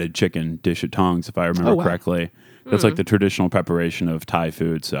do a breaded chicken dish at Tong's, if I remember correctly. That's like the traditional preparation of Thai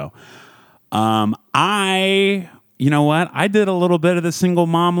food. So you know what? I did a little bit of the single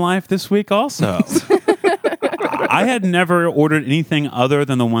mom life this week also. I had never ordered anything other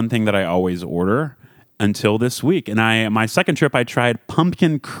than the one thing that I always order until this week. And my second trip, I tried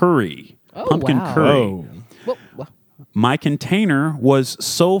pumpkin curry. Pumpkin curry. Oh. My container was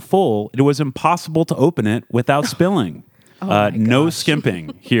so full, it was impossible to open it without spilling. No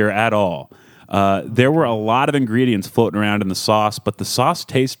skimping here at all. There were a lot of ingredients floating around in the sauce, but the sauce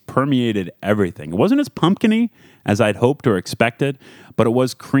taste permeated everything. It wasn't as pumpkin-y as I'd hoped or expected, but it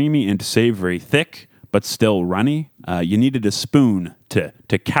was creamy and savory, thick, but still runny. You needed a spoon to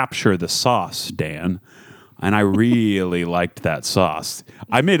capture the sauce, Dan. And I really liked that sauce.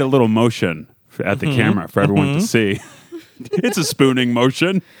 I made a little motion at the camera for everyone to see. It's a spooning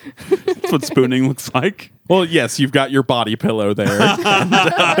motion. That's what spooning looks like. Well, yes, you've got your body pillow there.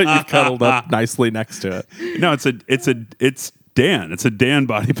 And, you've cuddled up nicely next to it. No, it's Dan. It's a Dan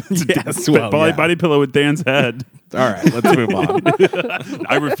body. It's body pillow with Dan's head. All right, let's move on.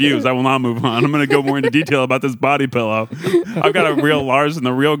 I refuse. I will not move on. I'm going to go more into detail about this body pillow. I've got a real Lars and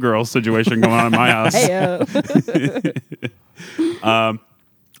the real girl situation going on in my house.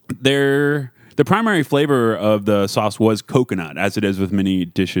 The primary flavor of the sauce was coconut, as it is with many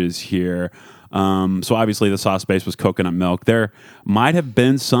dishes here. So obviously the sauce base was coconut milk. There might have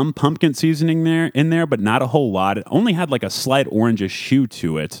been some pumpkin seasoning in there, but not a whole lot. It only had like a slight orangish hue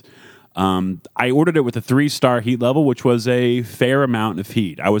to it. I ordered it with a 3-star heat level, which was a fair amount of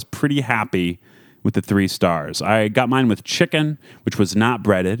heat. I was pretty happy with the 3 stars. I got mine with chicken, which was not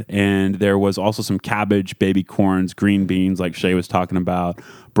breaded, and there was also some cabbage, baby corns, green beans, like Shay was talking about,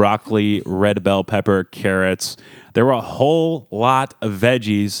 broccoli, red bell pepper, carrots. There were a whole lot of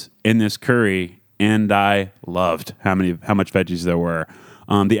veggies in this curry, and I loved how much veggies there were.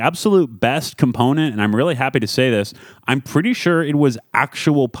 The absolute best component, and I'm really happy to say this, I'm pretty sure it was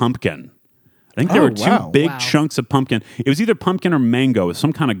actual pumpkin. I think there Oh, were two wow. big Wow. chunks of pumpkin. It was either pumpkin or mango. It was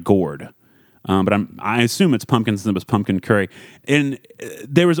some kind of gourd. But I assume it's pumpkin since it was pumpkin curry. And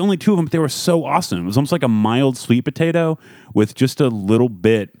there was only two of them, but they were so awesome. It was almost like a mild sweet potato with just a little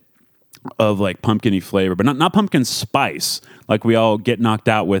bit of like pumpkin-y flavor, but not pumpkin spice like we all get knocked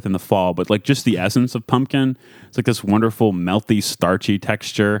out with in the fall, but like just the essence of pumpkin. It's like this wonderful, melty, starchy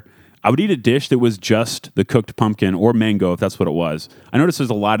texture. I would eat a dish that was just the cooked pumpkin or mango if that's what it was. I noticed there's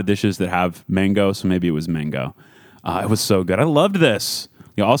a lot of dishes that have mango, so maybe it was mango. It was so good. I loved this.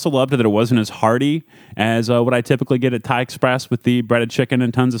 I also loved that it wasn't as hearty as what I typically get at Thai Express with the breaded chicken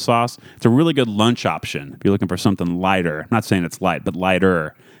and tons of sauce. It's a really good lunch option if you're looking for something lighter. I'm not saying it's light, but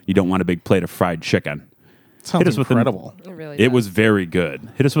lighter. You don't want a big plate of fried chicken. Sounds Hit us with incredible. It really It does. was very good.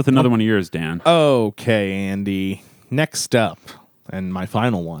 Hit us with another one of yours, Dan. Okay, Andy. Next up, and my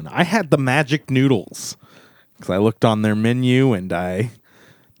final one. I had the magic noodles because I looked on their menu and I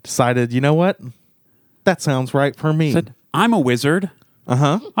decided, you know what? That sounds right for me. Said, I'm a wizard.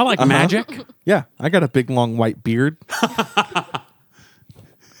 I like magic. Yeah, I got a big long white beard.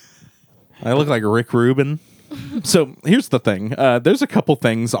 I look like Rick Rubin. So here's the thing. There's a couple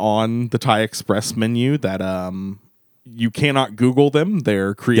things on the Thai Express menu that you cannot Google them.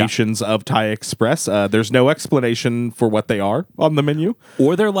 They're creations of Thai Express. There's no explanation for what they are on the menu.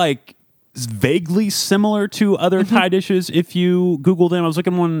 Or they're like vaguely similar to other Thai dishes if you Google them. I was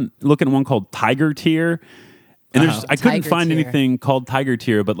looking at one called Tiger Tier. And I couldn't Tiger find Tier. anything called Tiger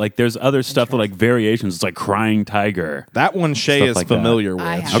Tier, but like there's other stuff that like variations. It's like Crying Tiger. That one Shay Stuff is like that. familiar with.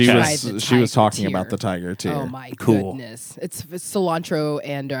 I have She tried was the she was Tiger talking about Tier. the Tiger Tier. Oh my Cool. goodness! It's cilantro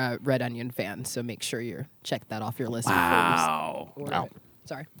and red onion fan, so make sure you check that off your list. Wow. Before you order it.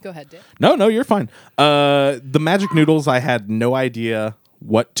 Sorry, go ahead, Dan. No, you're fine. The magic noodles, I had no idea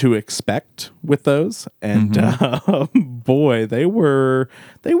what to expect with those, and boy, they were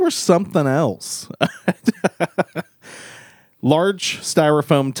something else. Large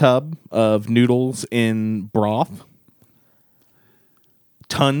styrofoam tub of noodles in broth,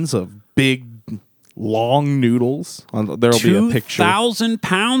 tons of big, long noodles. There'll be a picture. 2,000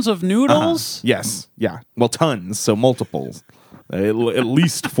 pounds of noodles? Yes, yeah. Well, tons, so multiples. At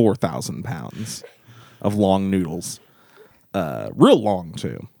least 4,000 pounds of long noodles. Real long,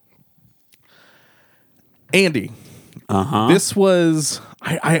 too. Andy, this was...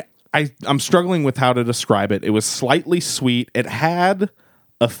 I'm struggling with how to describe it. It was slightly sweet. It had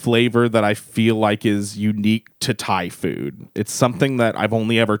a flavor that I feel like is unique to Thai food. It's something that I've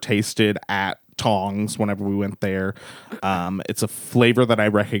only ever tasted at Tongs whenever we went there. It's a flavor that I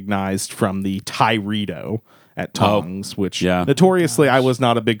recognized from the Thai Rito at Tongs, which yeah. notoriously I was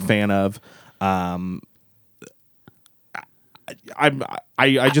not a big fan of. I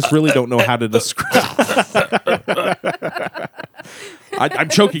just really don't know how to describe. I'm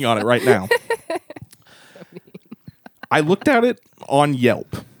choking on it right now. I looked at it on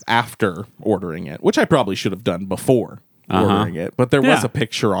Yelp after ordering it, which I probably should have done before ordering it, but there was Yeah. a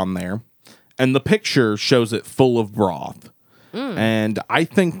picture on there, and the picture shows it full of broth. And I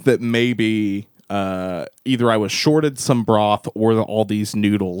think that maybe either I was shorted some broth or all these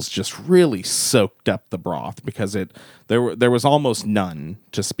noodles just really soaked up the broth because there was almost none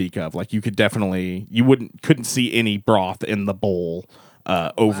to speak of. Like you couldn't see any broth in the bowl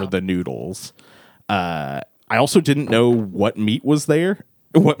over the noodles. I also didn't know what meat was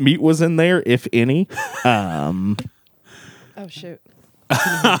in there, if any. Oh shoot!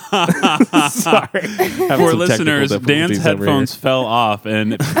 Sorry. For listeners, Dan's headphones fell off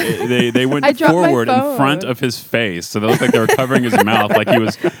and they went I dropped my forward in phone. front of his face. So they looked like they were covering his mouth like he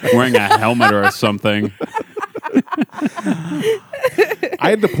was wearing a helmet or something. I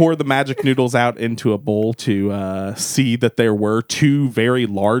had to pour the magic noodles out into a bowl to see that there were two very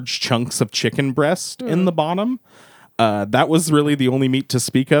large chunks of chicken breast in the bottom. That was really the only meat to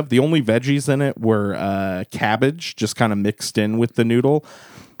speak of. The only veggies in it were cabbage, just kind of mixed in with the noodle.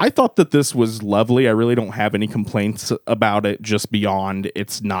 I thought that this was lovely. I really don't have any complaints about it, just beyond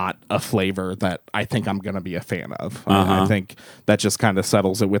it's not a flavor that I think I'm going to be a fan of. I think that just kind of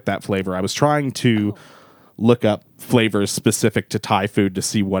settles it with that flavor. I was trying to look up flavors specific to Thai food to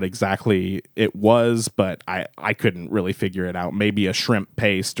see what exactly it was, but I couldn't really figure it out. Maybe a shrimp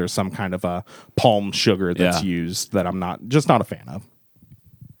paste or some kind of a palm sugar that's used that I'm not a fan of.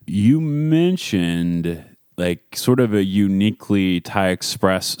 You mentioned like sort of a uniquely Thai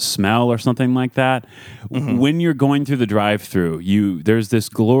Express smell or something like that. When you're going through the drive-through, there's this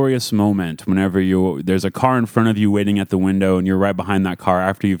glorious moment whenever there's a car in front of you waiting at the window and you're right behind that car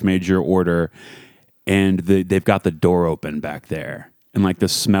after you've made your order. And they've got the door open back there. and like the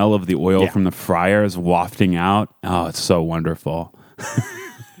smell of the oil from the fryer is wafting out. Oh, it's so wonderful.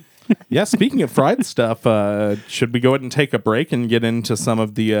 Yeah, speaking of fried stuff, should we go ahead and take a break and get into some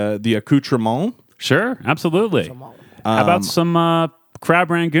of the accoutrement? Sure, absolutely. How about some crab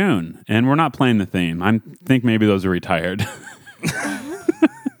rangoon? And we're not playing the theme. I think maybe those are retired.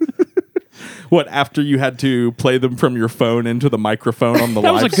 What, after you had to play them from your phone into the microphone on the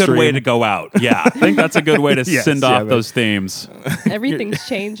That live was a good stream? way to go out. Yeah, I think that's a good way to send off but- those themes. Everything's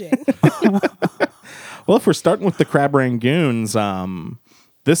changing. Well, if we're starting with the crab rangoons,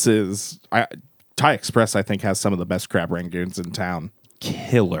 this is Thai Express. I think has some of the best crab rangoons in town.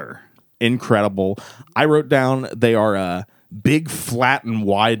 Killer. Incredible. I wrote down they are big, flat, and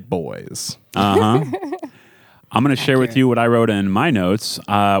wide boys. I'm going to share with you what I wrote in my notes.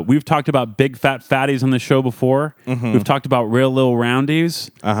 We've talked about big fat fatties on the show before. We've talked about real little roundies.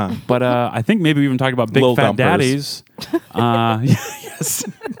 But I think maybe we even talked about big Lil fat dumpers. daddies. Yes.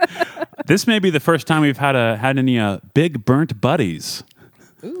 This may be the first time we've had any big burnt buddies.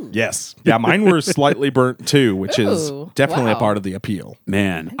 Yes. Yeah, mine were slightly burnt too, which is Ooh, definitely a wow. part of the appeal.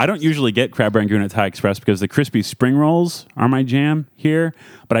 Man, I don't usually get crab rangoon at Thai Express because the crispy spring rolls are my jam here.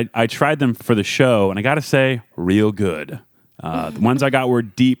 But I tried them for the show, and I got to say, real good. The ones I got were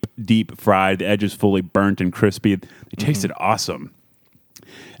deep fried. The edges fully burnt and crispy. They tasted awesome.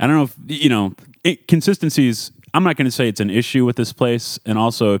 I don't know if, consistencies, I'm not going to say it's an issue with this place. And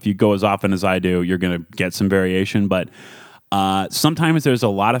also, if you go as often as I do, you're going to get some variation. But sometimes there's a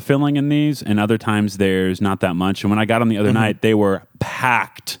lot of filling in these, and other times there's not that much. And when I got them the other night, they were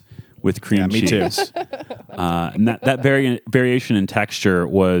packed with cream me too. cheese. And that variation in texture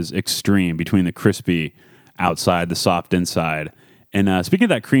was extreme between the crispy outside, the soft inside. And speaking of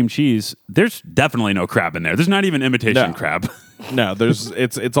that cream cheese, there's definitely no crab in there. There's not even imitation No. crab. No,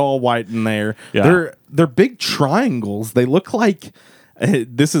 it's all white in there. Yeah. They're big triangles. They look like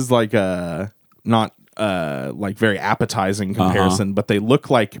this is like not like very appetizing comparison, but they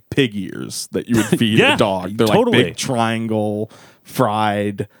look like pig ears that you would feed Yeah, a dog. They're totally. like big triangle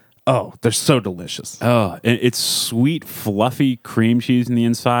fried. Oh, they're so delicious. Oh, and it's sweet, fluffy cream cheese in the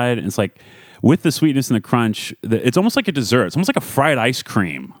inside. And it's like with the sweetness and the crunch, it's almost like a dessert. It's almost like a fried ice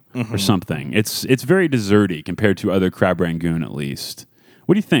cream or something. It's very desserty compared to other crab rangoon, at least.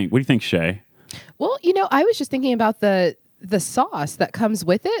 What do you think? What do you think, Shay? Well, I was just thinking about the sauce that comes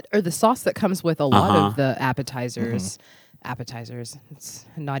with it, or the sauce that comes with a lot of the appetizers. Appetizers. It's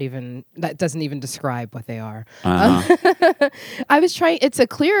not even, that doesn't even describe what they are. I was trying. It's a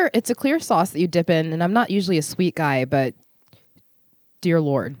clear sauce that you dip in, and I'm not usually a sweet guy, but dear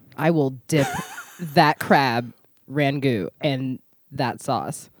Lord, I will dip that crab rangoon in that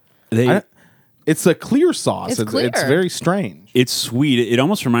sauce. It's a clear sauce. It's clear. It's very strange. It's sweet. It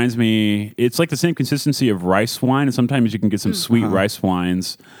almost reminds me, it's like the same consistency of rice wine, and sometimes you can get some sweet rice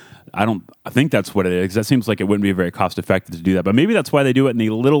wines. I think that's what it is. That seems like it wouldn't be very cost effective to do that, but maybe that's why they do it in the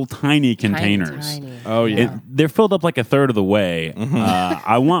little tiny containers. Tiny. Oh yeah. They're filled up like a third of the way.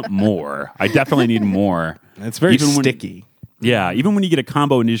 I want more. I definitely need more. It's very Even when- sticky. Yeah, even when you get a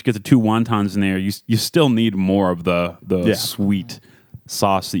combo and you just get the 2 wontons in there, you still need more of the Yeah. sweet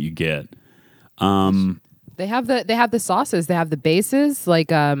sauce that you get. They have the sauces. They have the bases.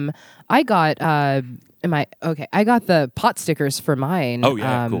 Like I got I got the pot stickers for mine. Oh,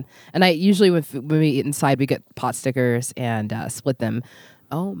 yeah, cool. And I usually when we eat inside, we get pot stickers and split them.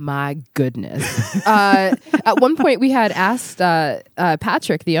 Oh my goodness! At one point, we had asked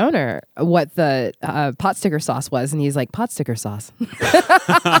Patrick, the owner, what the pot sticker sauce was, and he's like, "Pot sticker sauce." Yeah,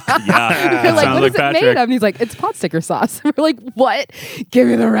 We're like, sounds "What is like it made of?" And he's like, "It's pot sticker sauce." We're like, "What? Give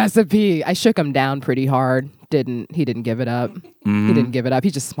me the recipe." I shook him down pretty hard. He didn't give it up. He didn't give it up.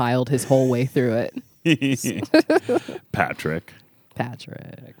 He just smiled his whole way through it. Patrick.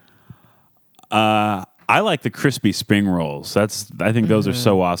 I like the crispy spring rolls. I think those are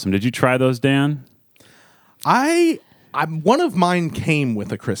so awesome. Did you try those, Dan? One of mine came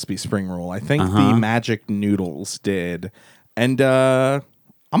with a crispy spring roll. I think the Magic Noodles did, and I'm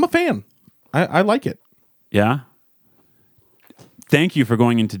a fan. I like it. Yeah. Thank you for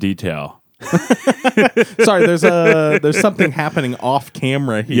going into detail. Sorry, there's something happening off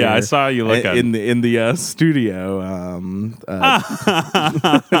camera here. Yeah, I saw you look at in the studio, and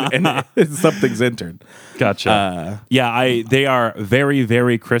something's entered. Gotcha. They are very,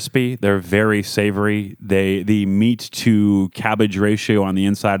 very crispy. They're very savory. The meat to cabbage ratio on the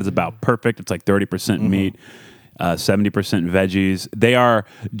inside is about perfect. It's like 30% meat, 70% veggies. They are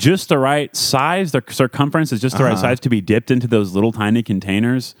just the right size. Their circumference is just the right size to be dipped into those little tiny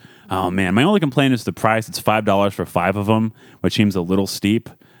containers. Oh man, my only complaint is the price. It's $5 for 5 of them, which seems a little steep.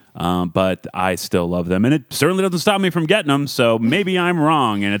 but I still love them, and it certainly doesn't stop me from getting them. So maybe I'm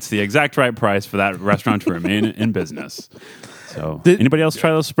wrong, and it's the exact right price for that restaurant to remain in business. So, anybody else try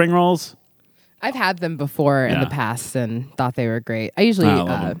those spring rolls? I've had them before in Yeah. the past and thought they were great. I usually I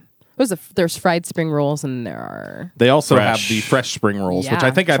love 'em. there's fried spring rolls and there are They also Fresh. have the fresh spring rolls, which Yeah,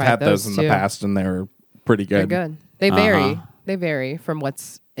 I think I've tried had those those in the too. past, and they're pretty they're good. good. They vary. Uh-huh. They vary from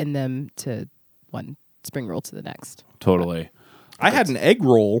what's in them to one spring roll to the next. Totally. I had an egg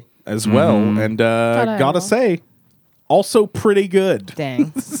roll as well, and I had gotta one. say, also pretty good.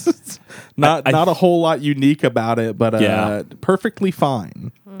 Dang. Not I- not a whole lot unique about it, but Yeah. perfectly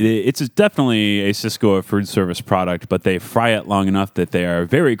fine. It's definitely a Cisco food service product, but they fry it long enough that they are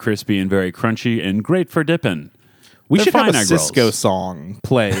very crispy and very crunchy and great for dipping. We They're should have fine a egg Cisco rolls. song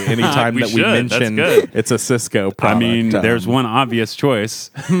play anytime We that we should. That's mention good. it's a Cisco I product. mean, there's one obvious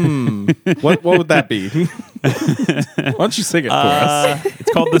choice. What would that be? Why don't you sing it for us?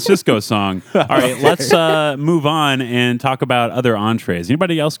 It's called the Cisco song. All right, let's move on and talk about other entrees.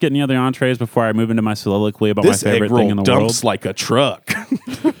 Anybody else get any other entrees before I move into my soliloquy about This my egg favorite roll thing in the dumps world? like a truck.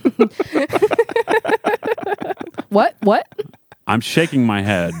 What? I'm shaking my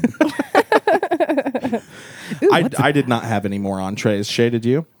head. I did not have any more entrees. Shay, did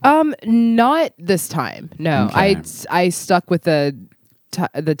you? Not this time. No. Okay. I stuck with the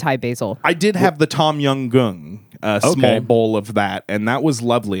Thai basil. I did have the Tom Yum Goong, a small Okay. bowl of that, and that was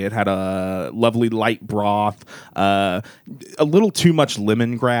lovely. It had a lovely light broth, a little too much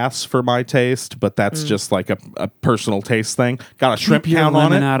lemongrass for my taste, but that's just like a personal taste thing. Got a shrimp Keep your count on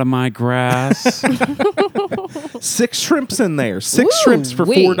lemon it. out of my grass. 6 shrimps in there. 6 Woo, shrimps for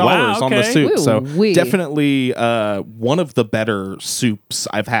wee. $4 Wow, on the okay. soup. Woo, So wee. definitely one of the better soups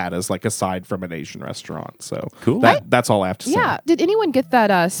I've had as like aside from an Asian restaurant. So Cool. That's all I have to say. Yeah. Did anyone get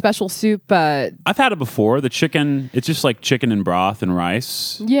that special soup? I've had it before. The chicken, it's just like chicken and broth and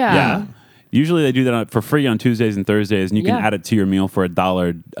rice. Yeah. Usually they do that for free on Tuesdays and Thursdays, and you can Yeah. add it to your meal for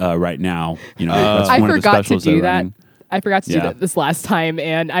 $1 right now. You know, that's I one of the forgot to specials do they're that. running. I forgot to do Yeah. that this last time,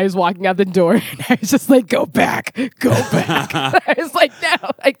 and I was walking out the door, and I was just like, "Go back, go back." I was like, "No,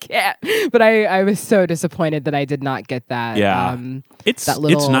 I can't." But I was so disappointed that I did not get that. Yeah, it's that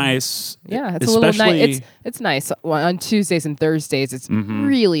little- nice. yeah, it's a little especially nice. It's nice on Tuesdays and Thursdays. It's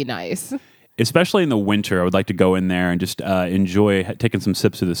really nice. especially in the winter. I would like to go in there and just enjoy taking some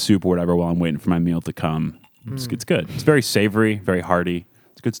sips of the soup or whatever while I'm waiting for my meal to come. It's good. It's very savory, very hearty.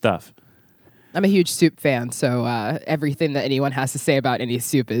 It's good stuff. I'm a huge soup fan, so everything that anyone has to say about any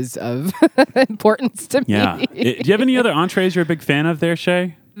soup is of importance to me. Yeah. Do you have any other entrees you're a big fan of there,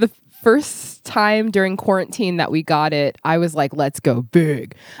 Shay? The first time during quarantine that we got it, I was like, let's go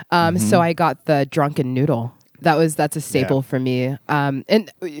big. So I got the drunken noodle. That's a staple for me. And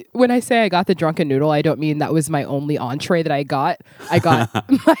when I say I got the drunken noodle, I don't mean that was my only entree that I got. I got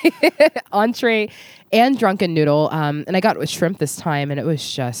my entree and drunken noodle. And I got it with shrimp this time, and it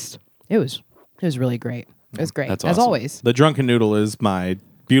was really great. It was great. That's As awesome. always. The drunken noodle is my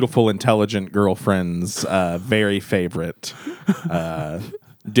beautiful, intelligent girlfriend's very favorite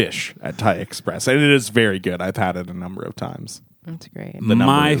dish at Thai Express, and it is very good. I've had it a number of times. That's great. The number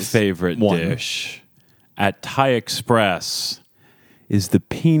My is favorite 1. dish at Thai Express is the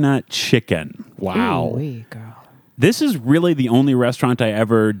peanut chicken. Wow. Ooh-wee, girl. This is really the only restaurant I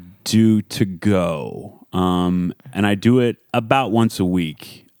ever do to go. And I do it about once a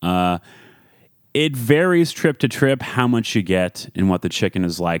week. It varies trip to trip how much you get and what the chicken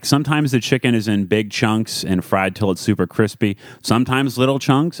is like. Sometimes the chicken is in big chunks and fried till it's super crispy. Sometimes little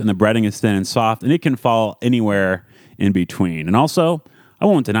chunks and the breading is thin and soft, and it can fall anywhere in between. And also, I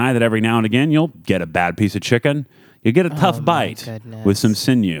won't deny that every now and again you'll get a bad piece of chicken. You get a tough bite goodness. with some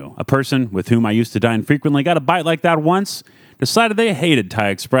sinew. A person with whom I used to dine frequently got a bite like that once, decided they hated Thai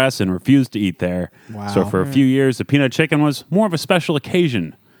Express and refused to eat there. Wow. So for a few years, the peanut chicken was more of a special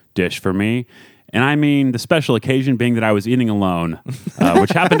occasion dish for me. And I mean the special occasion being that I was eating alone,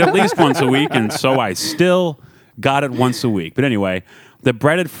 which happened at least once a week, and so I still got it once a week. But anyway, the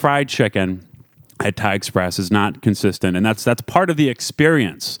breaded fried chicken at Thai Express is not consistent, and that's part of the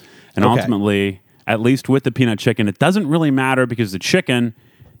experience. And Okay. ultimately, at least with the peanut chicken, it doesn't really matter because the chicken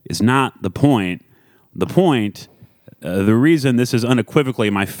is not the point. The point, the reason this is unequivocally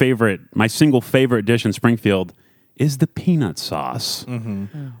my single favorite dish in Springfield is the peanut sauce.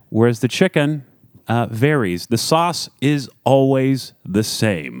 Whereas the chicken varies. The sauce is always the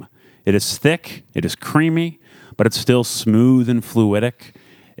same. It is thick, it is creamy, but it's still smooth and fluidic.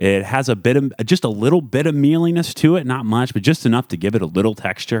 It has just a little bit of mealiness to it, not much, but just enough to give it a little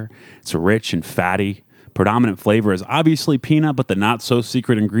texture. It's rich and fatty. Predominant flavor is obviously peanut, but the not so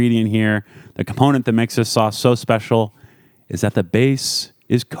secret ingredient here, the component that makes this sauce so special, is that the base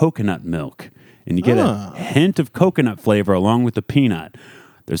is coconut milk. And you get a hint of coconut flavor along with the peanut.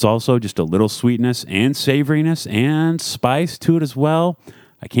 There's also just a little sweetness and savoriness and spice to it as well.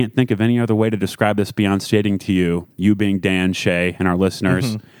 I can't think of any other way to describe this beyond stating to you, you being Dan, Shay, and our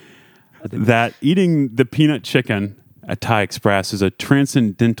listeners, that eating the peanut chicken at Thai Express is a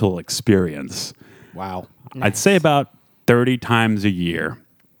transcendental experience. Wow. I'd say about 30 times a year,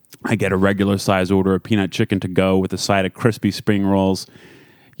 I get a regular size order of peanut chicken to go with a side of crispy spring rolls.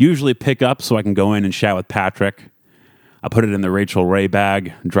 Usually pick up so I can go in and chat with Patrick. I put it in the Rachel Ray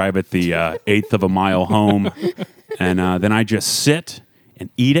bag, drive it the eighth of a mile home, and then I just sit and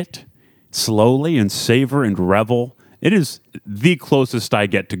eat it slowly and savor and revel. It is the closest I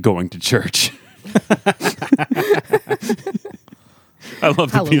get to going to church. I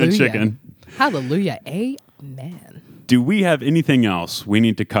love the peanut chicken. Hallelujah. Amen. Do we have anything else we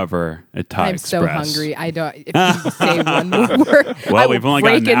need to cover at Thai I'm Express? so hungry. I don't. If you say one more word, I Well, will we've only got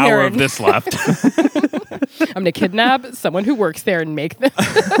break an in hour there of this left. I'm going to kidnap someone who works there and make them.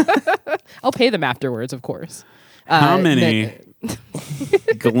 I'll pay them afterwards, of course. How many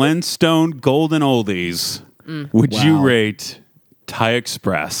Glenstone Golden Oldies would you Wow. rate Thai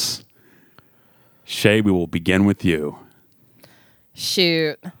Express? Shay, we will begin with you.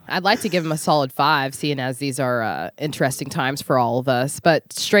 Shoot, I'd like to give him a solid 5, seeing as these are interesting times for all of us.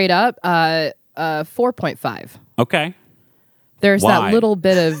 But straight up, 4.5. Okay. There's Why? that little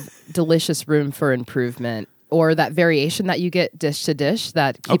bit of delicious room for improvement, or that variation that you get dish to dish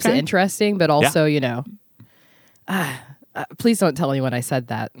that keeps Okay. it interesting, but also, please don't tell anyone I said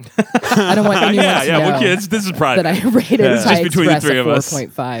that. I don't want anyone to know this is private. that I rated It's Thai just between the Express three a of us.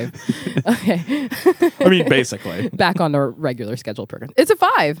 4.5. Okay, I mean, basically. back on the regular schedule program. It's a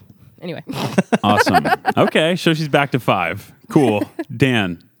 5. Anyway, Awesome. Okay, so she's back to 5. Cool.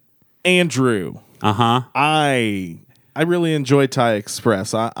 Dan. Andrew, Uh-huh. I really enjoy Thai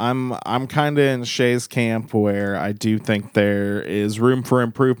Express. I'm kind of in Shay's camp where I do think there is room for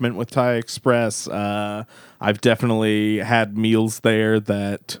improvement with Thai Express. I've definitely had meals there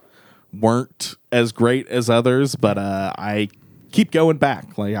that weren't as great as others, but I keep going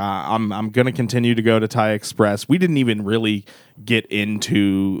back. Like I'm gonna continue to go to Thai Express. We didn't even really get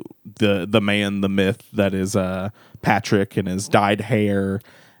into the man, the myth that is Patrick and his dyed hair.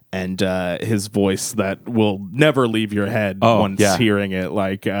 And his voice that will never leave your head once hearing it.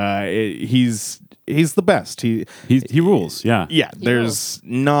 Like he's the best. He rules. Yeah. yeah. There's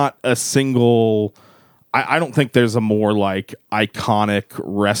not a single. I don't think there's a more like iconic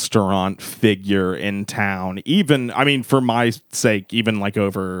restaurant figure in town. Even for my sake, even like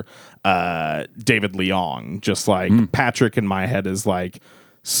over David Leong. Just like Patrick in my head is like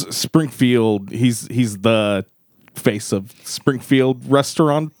Springfield. He's the face of Springfield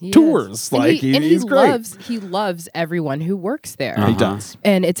restaurant tours. And Like he's great. He loves everyone who works there. He does.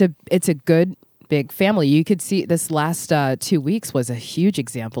 And it's a good big family. You could see this last 2 weeks was a huge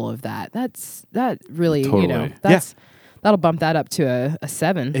example of that. That really Totally. that'll bump that up to a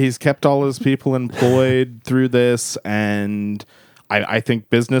 7. He's kept all his people employed through this, and I think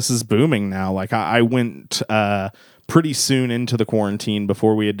business is booming now. Like I went pretty soon into the quarantine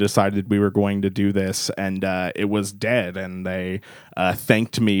before we had decided we were going to do this, and it was dead, and they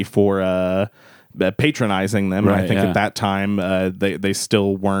thanked me for patronizing them. And I Right, think yeah. at that time they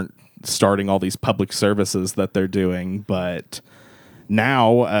still weren't starting all these public services that they're doing, but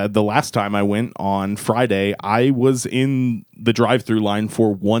now the last time I went on Friday, I was in the drive-through line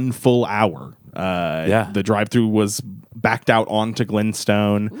for 1 full hour. The drive-through was backed out onto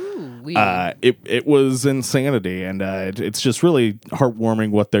Glenstone. It was insanity, and it's just really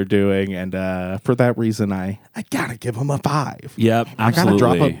heartwarming what they're doing, and for that reason, I gotta give them a 5. Yep, I gotta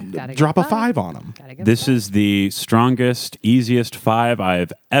absolutely. drop a 5 on them. This is the strongest, easiest 5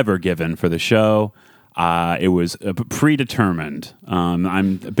 I've ever given for the show. It was predetermined.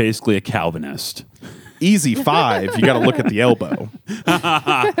 I'm basically a Calvinist. Easy 5. You got to look at the elbow.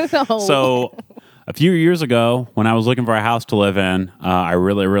 So a few years ago, when I was looking for a house to live in, I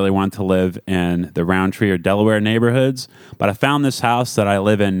really, really wanted to live in the Roundtree or Delaware neighborhoods. But I found this house that I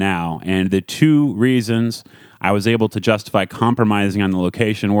live in now. And the 2 reasons I was able to justify compromising on the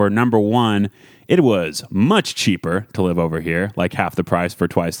location were, number 1, it was much cheaper to live over here, like half the price for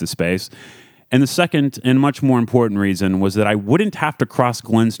twice the space. And the second and much more important reason was that I wouldn't have to cross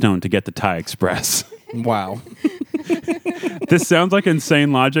Glenstone to get to Thai Express. Wow. This sounds like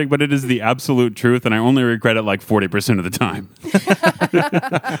insane logic, but it is the absolute truth, and I only regret it like 40% of the time.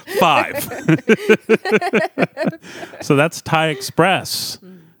 5. So that's Thai Express.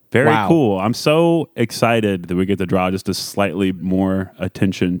 Very Wow. cool. I'm so excited that we get to draw just a slightly more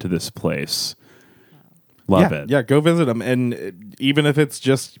attention to this place. Love yeah, it. Yeah, go visit them. And even if it's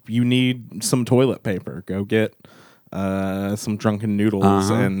just you need some toilet paper, go get some Drunken Noodles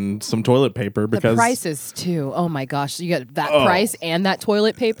and some toilet paper The because prices too. Oh my gosh, you get that Oh. price and that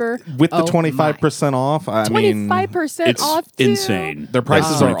toilet paper with the Oh 25% off, I mean, 25% It's off. Too. insane. their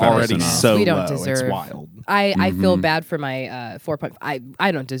prices are 25% already off. so We don't low. It's deserve- wild. I feel bad for my 4.5.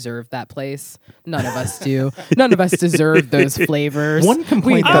 I don't deserve that place. None of us do. None of us deserve those flavors. One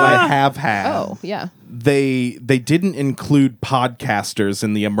complaint that I have had. Oh yeah. They didn't include podcasters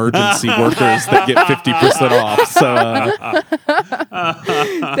in the emergency workers that get 50% off. So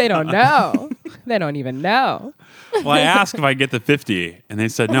They don't know. They don't even know. Well, I asked if I get the 50, and they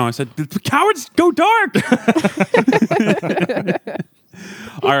said no. I said, cowards, go dark.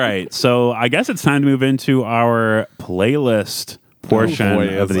 All right, so I guess it's time to move into our playlist portion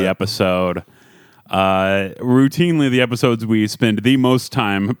boy, of is the it. episode. Routinely, the episodes we spend the most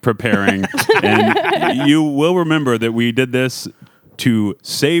time preparing, and you will remember that we did this to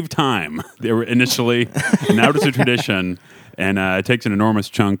save time. They were initially, now it's a tradition, and it takes an enormous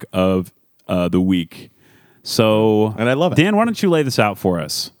chunk of the week. So, And I love it. Dan, why don't you lay this out for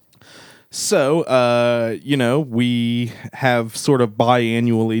us? So, we have sort of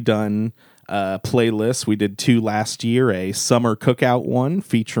biannually done playlists. We did 2 last year, a summer cookout one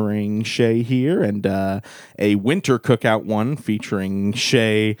featuring Shay here, and a winter cookout one featuring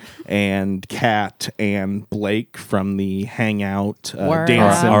Shay and Kat and Blake from the Hangout Word.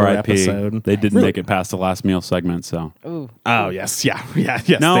 Dan Simber R.I.P. episode. They didn't make it past the last meal segment, so. Ooh. Oh, yes. Yes,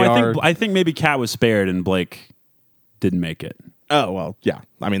 No, they I are. think maybe Kat was spared and Blake didn't make it. Oh, well, yeah.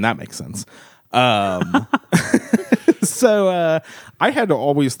 I mean, that makes sense. So I had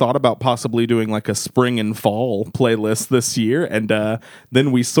always thought about possibly doing like a spring and fall playlist this year. And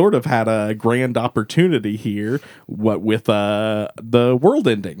then we sort of had a grand opportunity here with the world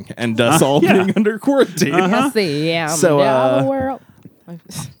ending and us all yeah. being under quarantine. Yes, yeah. So, the world.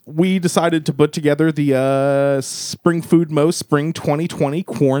 We decided to put together the Spring Food Mo Spring 2020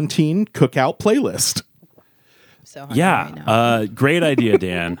 Quarantine Cookout playlist. So hungry right now. Yeah, great idea,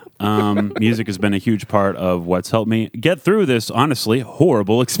 Dan. Music has been a huge part of what's helped me get through this, honestly,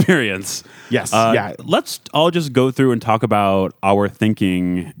 horrible experience. Yes, yeah. Let's all just go through and talk about our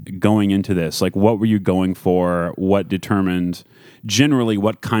thinking going into this. Like, what were you going for? What determined generally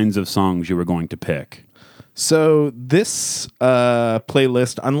what kinds of songs you were going to pick? So this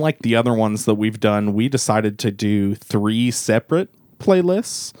playlist, unlike the other ones that we've done, we decided to do 3 separate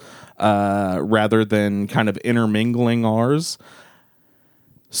playlists rather than kind of intermingling ours.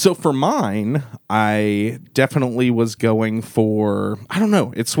 So for mine, I definitely was going for, I don't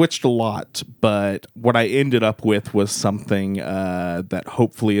know, it switched a lot, but what I ended up with was something that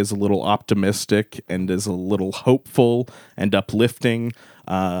hopefully is a little optimistic and is a little hopeful and uplifting.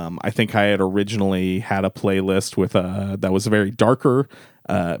 I think I had originally had a playlist with that was very darker,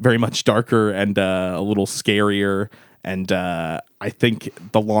 very much darker and a little scarier. And I think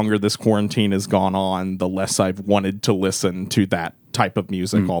the longer this quarantine has gone on, the less I've wanted to listen to that type of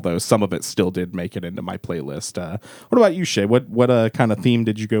music, although some of it still did make it into my playlist. What about you, Shay? What kind of theme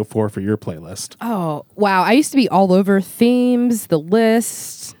did you go for your playlist? Oh, wow. I used to be all over themes, the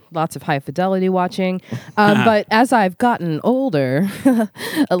list, lots of high fidelity watching. But as I've gotten older,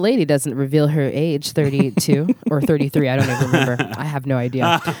 a lady doesn't reveal her age, 32 or 33. I don't even remember. I have no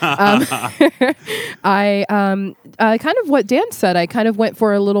idea. I kind of what Dan said, I kind of went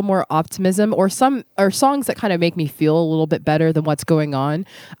for a little more optimism or songs that kind of make me feel a little bit better than what's going on.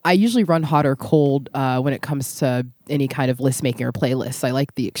 I usually run hot or cold when it comes to any kind of list making or playlists. I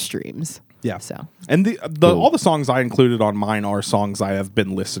like the extremes. Yeah. So And the all the songs I included on mine are songs I have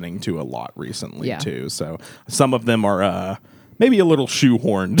been listening to a lot recently Yeah. too. So some of them are maybe a little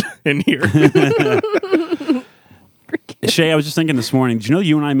shoehorned in here. Shay, I was just thinking this morning, did you know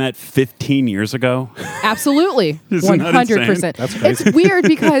you and I met 15 years ago? absolutely, Isn't that 100%. That's crazy. It's weird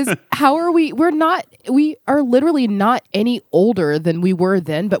because how are we? We are literally not any older than we were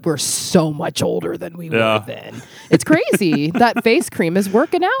then, but we're so much older than we Yeah. were then. It's crazy. That face cream is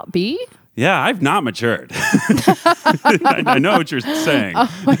working out, B. Yeah, I've not matured. I know what you're saying. God.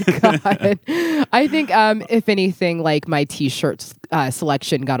 I think, if anything, like my T-shirt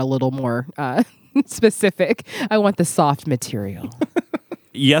selection got a little more specific. I want the soft material.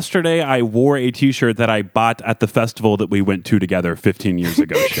 Yesterday, I wore a T-shirt that I bought at the festival that we went to together 15 years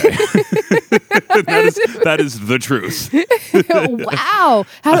ago, Shay. that is the truth. Wow.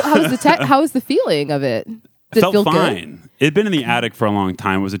 How was the feeling of it? Did it Felt feel good? fine. It had been in the attic for a long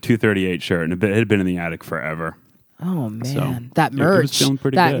time. It was a 238 shirt, and it had been in the attic forever. Oh man, So, that it was merch, feeling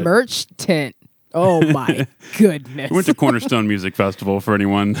pretty that good. merch tent. Oh my goodness. We went to Cornerstone Music Festival for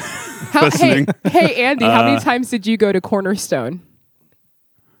anyone hey, listening. hey, Andy, how many times did you go to Cornerstone?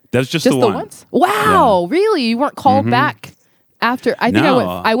 That's just Just the the one. once? Wow, really? You weren't called back after? I think No.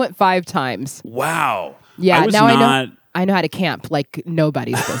 I went 5 times. Wow. Yeah, I was now not, I know how to camp like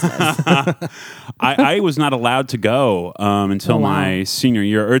nobody's business. I was not allowed to go until Oh, wow. my senior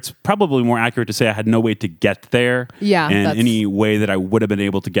year. Or it's probably more accurate to say I had no way to get there. Yeah, And that's- any way that I would have been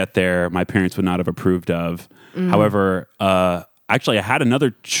able to get there, my parents would not have approved of. Mm. However, actually, I had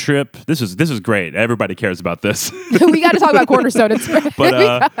another trip. This is great. Everybody cares about this. We got to talk about Cornerstone. It's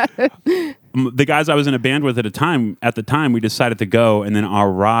But the guys I was in a band with at the time, we decided to go, and then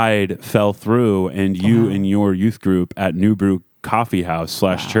our ride fell through, and you and your youth group at New Brew Coffee House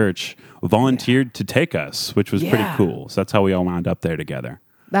 / church volunteered to take us, which was pretty Yeah. cool. So that's how we all wound up there together.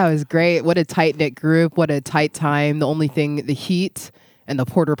 That was great. What a tight knit group. What a tight time. The only thing, the heat and the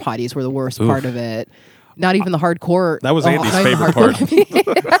porter potties were the worst part of it. Not even the hardcore. That was oh, Andy's not even the favorite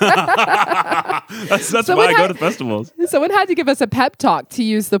hardcore. That's So why what I go hap- to festivals. Someone had to give us a pep talk to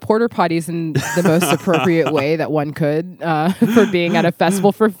use the porter potties in the most appropriate way that one could for being at a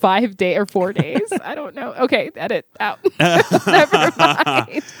festival for 5 days or 4 days. I don't know. Okay, edit out. Never mind. All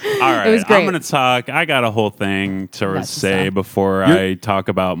right, It was great. I'm going to talk. I got a whole thing to Lots of say stuff. before I talk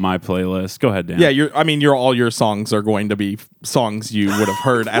about my playlist. Go ahead, Dan. Yeah, all your songs are going to be songs you would have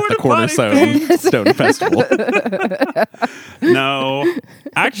heard at the Porta potty Cornerstone Stone Festival. No,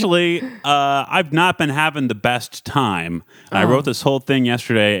 actually, I've not been having the best time. I wrote this whole thing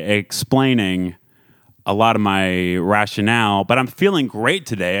yesterday explaining a lot of my rationale, but I'm feeling great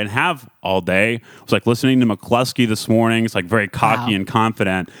today and have all day. I was like listening to McCluskey this morning. It's like very cocky Wow. and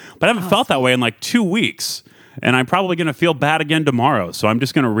confident, but I haven't felt that way in like 2 weeks. And I'm probably going to feel bad again tomorrow. So I'm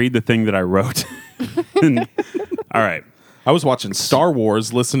just going to read the thing that I wrote. All right. I was watching Star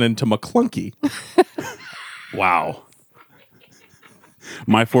Wars listening to McClunky. Wow.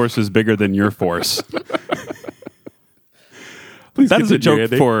 My force is bigger than your force. Please That is a continue, joke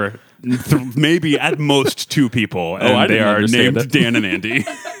Andy. for maybe at most 2 people, and I they didn't are understand named it. Dan and Andy.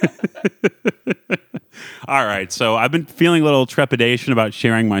 All right, so I've been feeling a little trepidation about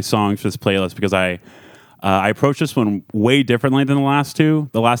sharing my songs for this playlist because I approached this one way differently than the last 2.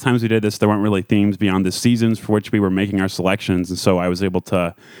 The last times we did this, there weren't really themes beyond the seasons for which we were making our selections, and so I was able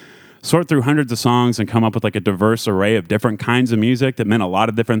to sort through hundreds of songs and come up with like a diverse array of different kinds of music that meant a lot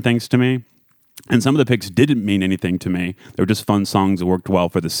of different things to me. And some of the picks didn't mean anything to me. They were just fun songs that worked well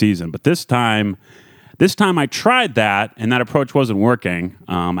for the season. But this time I tried that, and that approach wasn't working.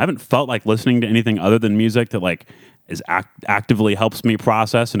 I haven't felt like listening to anything other than music that like is actively helps me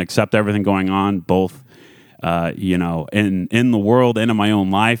process and accept everything going on, both in the world and in my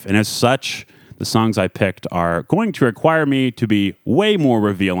own life. And as such, the songs I picked are going to require me to be way more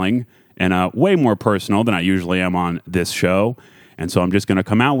revealing and way more personal than I usually am on this show. And so I'm just going to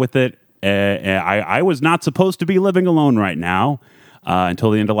come out with it. I was not supposed to be living alone right now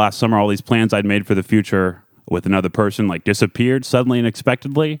until the end of last summer. All these plans I'd made for the future with another person like disappeared suddenly and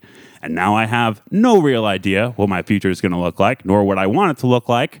unexpectedly. And now I have no real idea what my future is going to look like, nor what I want it to look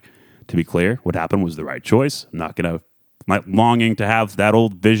like. To be clear, what happened was the right choice. I'm not going to longing to have that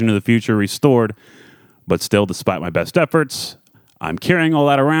old vision of the future restored, but still, despite my best efforts, I'm carrying all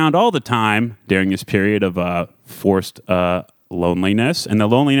that around all the time during this period of forced loneliness. And the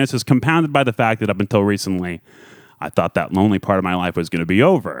loneliness is compounded by the fact that up until recently, I thought that lonely part of my life was going to be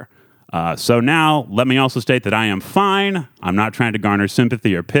over. So now, let me also state that I am fine. I'm not trying to garner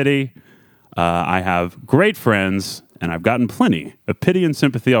sympathy or pity. I have great friends, and I've gotten plenty of pity and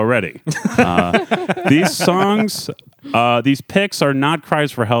sympathy already. These songs, these picks are not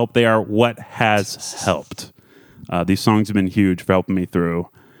cries for help. They are what has helped. These songs have been huge for helping me through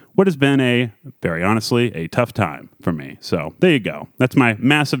what has been very honestly, a tough time for me. So there you go. That's my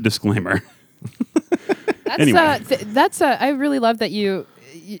massive disclaimer. Anyway. I really love that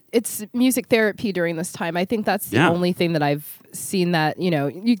it's music therapy during this time. I think that's the only thing that I've seen that, you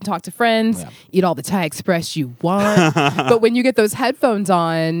can talk to friends, eat all the Thai Express you want. But when you get those headphones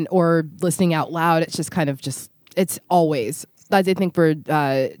on or listening out loud, it's just kind of it's always, I think for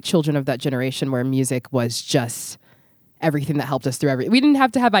children of that generation where music was just everything that helped us through we didn't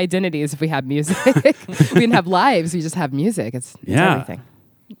have to have identities if we had music. We didn't have lives. We just have music. It's everything.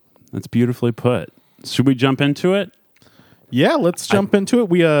 That's beautifully put. Should we jump into it? Yeah, let's jump into it.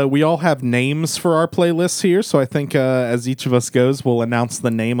 We all have names for our playlists here, so I think as each of us goes, we'll announce the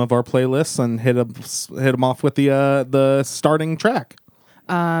name of our playlists and hit them off with the starting track.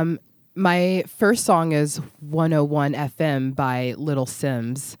 My first song is 101 FM by Little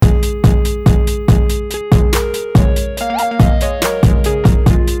Sims.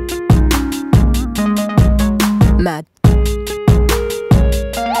 Mad.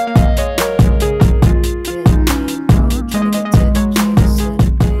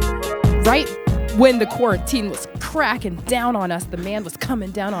 Right when the quarantine was cracking down on us, the man was coming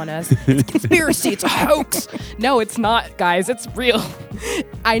down on us. It's a conspiracy. It's a hoax. No, it's not, guys. It's real.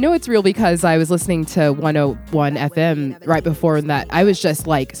 I know it's real because I was listening to 101 FM right before that. I was just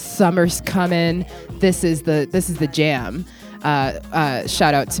like, summer's coming. This is the jam.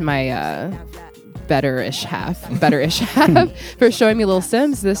 Shout out to my better-ish half for showing me Little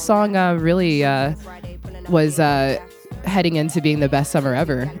Sims. This song really was heading into being the best summer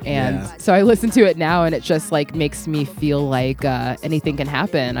ever, and so I listen to it now, and it just like makes me feel like anything can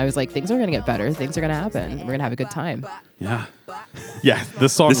happen. I was like, things are gonna get better, things are gonna happen, we're gonna have a good time. Yeah. Yeah,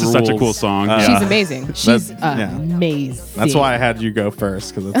 this song This is such a cool song. She's amazing. She's yeah. amazing. That's why I had you go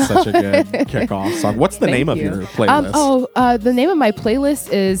first, because it's such a good kickoff song. What's the name of your playlist? The name of my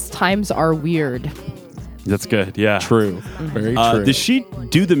playlist is Times Are Weird. That's good. Yeah. True. Very true. Does she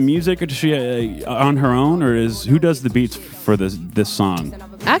do the music, or does she on her own, or who does the beats for this song?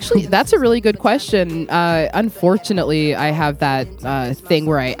 Actually, that's a really good question. Unfortunately, I have that thing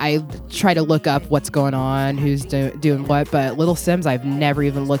where I try to look up what's going on, who's doing what. But Little Sims, I've never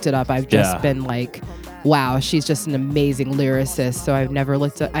even looked it up. I've just been like, wow, she's just an amazing lyricist. So I've never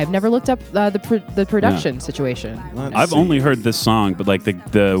looked up the production situation. I've only heard this song, but like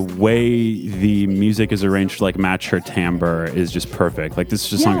the way the music is arranged to like match her timbre is just perfect. Like this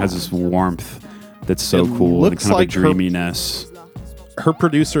song has this warmth that's so cool, and looks kind of like a dreaminess. Her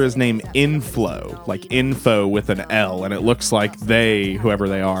producer is named Inflo, like info with an L, and it looks like whoever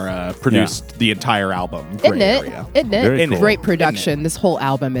they are, produced the entire album. Isn't it? Very cool. Great production. This whole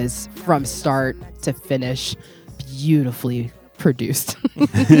album is from start to finish beautifully produced.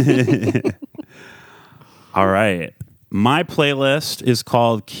 All right. My playlist is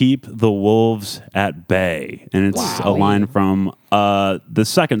called Keep the Wolves at Bay, and it's a line from the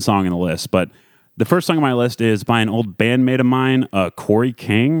second song in the list, but the first song on my list is by an old bandmate of mine, Corey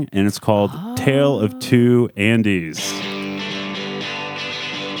King, and it's called Tale of Two Andys.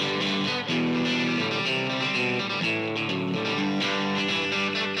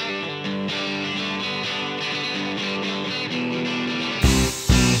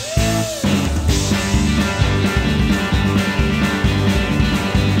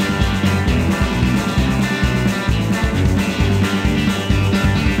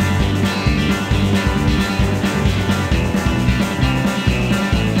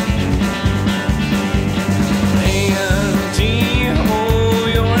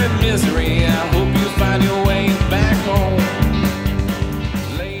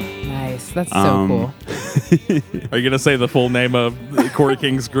 That's so cool. Are you going to say the full name of Corey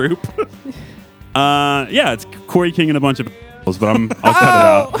King's group? Yeah, it's Corey King and a bunch of but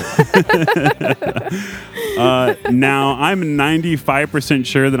I'll cut it out. Now, I'm 95%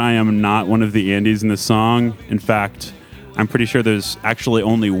 sure that I am not one of the Andys in the song. In fact, I'm pretty sure there's actually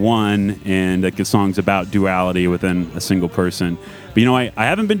only one, and like the song's about duality within a single person. But you know, I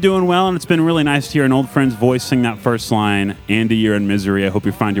haven't been doing well, and it's been really nice to hear an old friend's voice sing that first line, Andy, you're in misery. I hope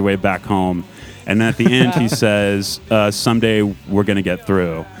you find your way back home. And then at the end, he says, someday we're going to get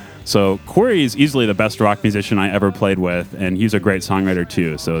through. So Corey is easily the best rock musician I ever played with, and he's a great songwriter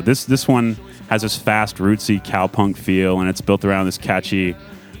too. So this one has this fast, rootsy cowpunk feel, and it's built around this catchy,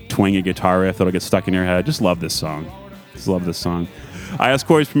 twangy guitar riff that'll get stuck in your head. Just love this song. Just love this song. I asked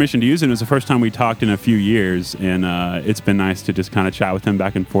Corey's permission to use it. It was the first time we talked in a few years, and it's been nice to just kind of chat with him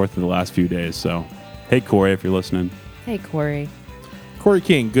back and forth for the last few days. So, hey, Corey, if you're listening. Hey, Corey. Corey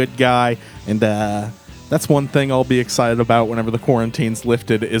King, good guy, and that's one thing I'll be excited about whenever the quarantine's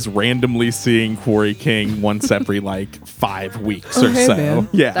lifted is randomly seeing Corey King once every like 5 weeks or hey, so. man.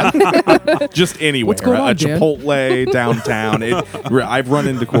 Yeah, just anywhere. What's going on, Dan? Chipotle downtown. I've run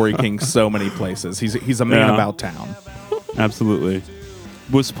into Corey King so many places. He's a man about town. Absolutely.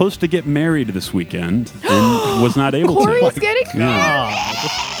 Was supposed to get married this weekend and was not able Corey's to. getting married.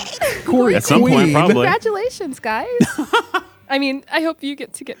 Corey At some point, probably. Congratulations, guys. I mean, I hope you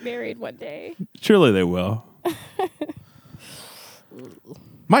get to get married one day. Surely they will.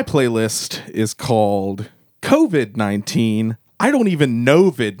 My playlist is called COVID-19. I don't even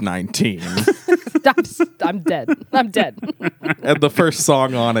know vid-19. I'm dead. I'm dead. And the first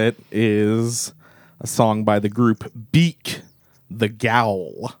song on it is a song by the group Beak the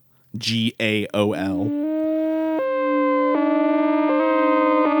Gowl. Gaol.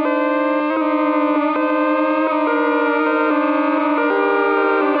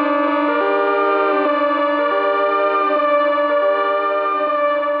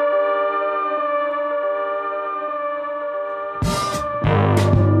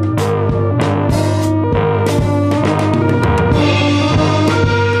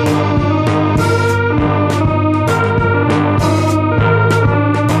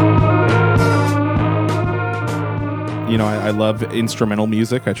 love instrumental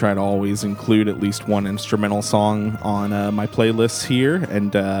music. I try to always include at least one instrumental song on my playlists here,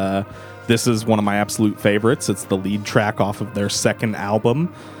 and this is one of my absolute favorites. It's the lead track off of their second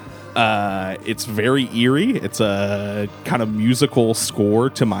album. It's very eerie. It's a kind of musical score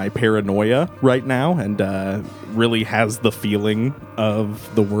to my paranoia right now, and really has the feeling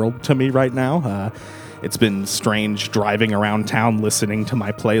of the world to me right now. It's been strange driving around town listening to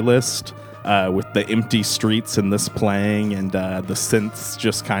my playlist with the empty streets and this playing, and the synths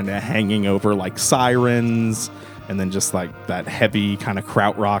just kind of hanging over like sirens, and then just like that heavy kind of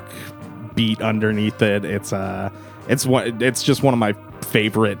krautrock beat underneath it. It's just one of my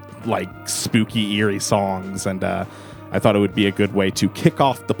favorite like spooky eerie songs, and I thought it would be a good way to kick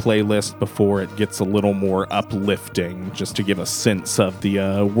off the playlist before it gets a little more uplifting, just to give a sense of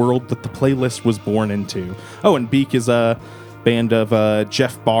the world that the playlist was born into. Oh, and Beak is a band of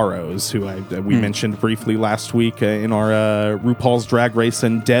Jeff Barrows, who we mentioned briefly last week in our RuPaul's Drag Race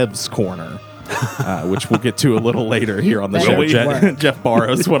and Devs Corner, which we'll get to a little later here on the show. Jeff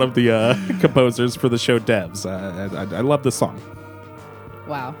Barrows, one of the composers for the show Devs. I love this song.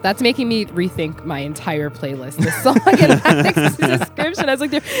 Wow, that's making me rethink my entire playlist. This song and Alex's description, I was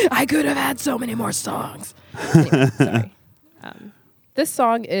like, I could have had so many more songs. Anyway, sorry. This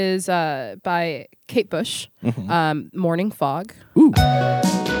song is by Kate Bush, Morning Fog. Ooh.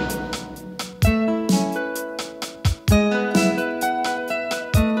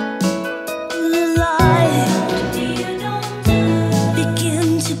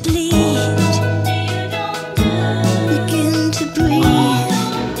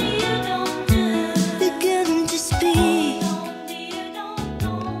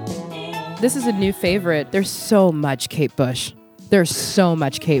 This is a new favorite. There's so much Kate Bush. There's so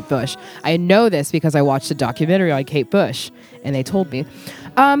much Kate Bush. I know this because I watched a documentary on Kate Bush, and they told me.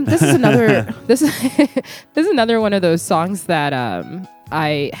 This is another. this is another one of those songs that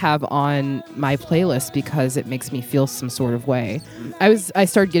I have on my playlist because it makes me feel some sort of way. I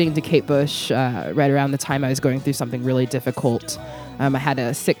started getting into Kate Bush right around the time I was going through something really difficult. I had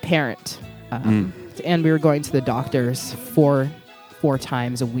a sick parent, and we were going to the doctors four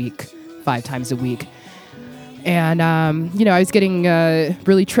times a week. 5 times a week. And, I was getting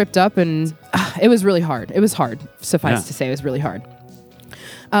really tripped up, and it was really hard. It was hard, suffice to say. It was really hard.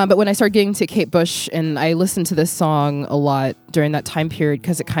 But when I started getting to Kate Bush, and I listened to this song a lot during that time period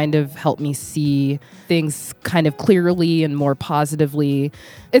because it kind of helped me see things kind of clearly and more positively.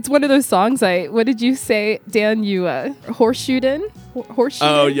 It's one of those songs what did you say, Dan, you horseshoed in? Horseshoe?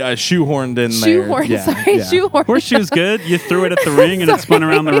 Oh, yeah, shoehorned in shoehorned, there. Shoehorned. Horseshoe's good. You threw it at the ring and it spun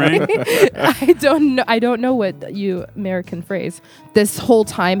around the ring. I don't know what you American phrase. This whole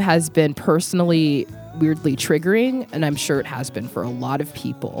time has been personally weirdly triggering, and I'm sure it has been for a lot of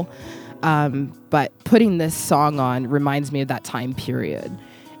people. But putting this song on reminds me of that time period,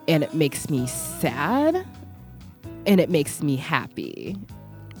 and it makes me sad, and it makes me happy.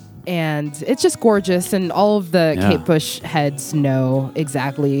 And it's just gorgeous, and all of the Kate Bush heads know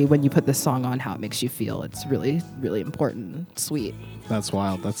exactly when you put this song on how it makes you feel. It's really, really important and sweet. That's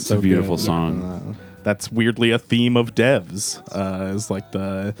wild. That's so a beautiful good. song. That's weirdly a theme of Devs, is like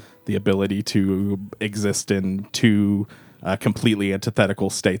the ability to exist in two completely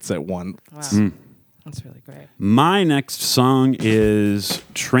antithetical states at once. Wow. That's really great. My next song is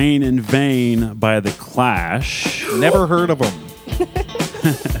Train in Vain by The Clash. Never heard of them.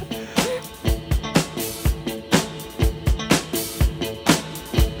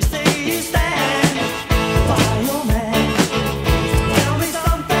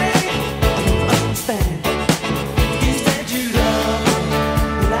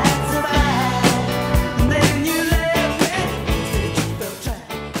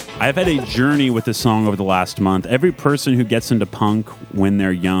 I've had a journey with this song over the last month. Every person who gets into punk when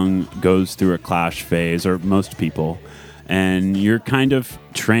they're young goes through a Clash phase, or most people. And you're kind of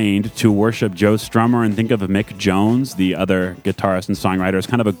trained to worship Joe Strummer and think of Mick Jones, the other guitarist and songwriter, as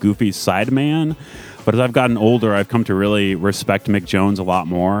kind of a goofy sideman. But as I've gotten older, I've come to really respect Mick Jones a lot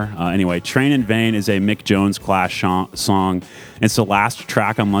more. Anyway, Train in Vain is a Mick Jones Clash song. It's the last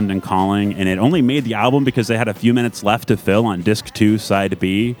track on London Calling, and it only made the album because they had a few minutes left to fill on disc 2, side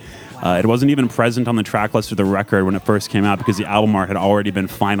B. It wasn't even present on the track list of the record when it first came out because the album art had already been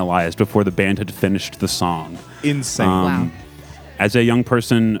finalized before the band had finished the song. Insane. Wow. As a young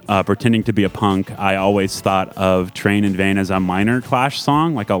person pretending to be a punk, I always thought of Train in Vain as a minor Clash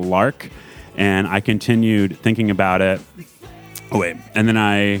song, like a lark. And I continued thinking about it. And then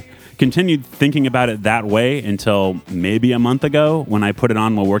I continued thinking about it that way until maybe a month ago when I put it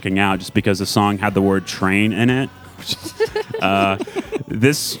on while working out, just because the song had the word train in it.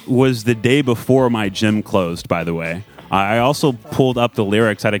 This was the day before my gym closed, by the way. I also pulled up the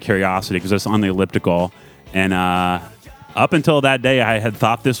lyrics out of curiosity because it's on the elliptical, and up until that day, I had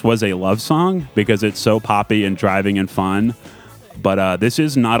thought this was a love song because it's so poppy and driving and fun. But this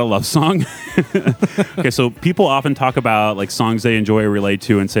is not a love song. Okay, so people often talk about like songs they enjoy or relate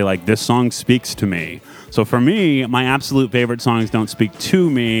to and say like, this song speaks to me. So for me, my absolute favorite songs don't speak to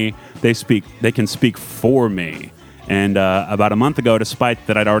me. They can speak for me. And about a month ago, despite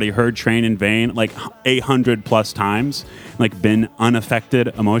that I'd already heard Train in Vain like 800 plus times, like been unaffected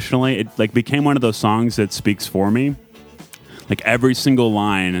emotionally, it like became one of those songs that speaks for me. Like every single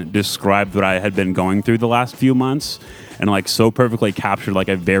line described what I had been going through the last few months, and like so perfectly captured like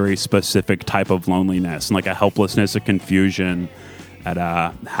a very specific type of loneliness and like a helplessness, a confusion at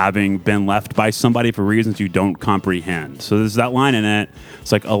having been left by somebody for reasons you don't comprehend. So there's that line in it.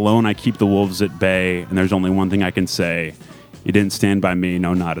 It's like, alone I keep the wolves at bay, and there's only one thing I can say: you didn't stand by me,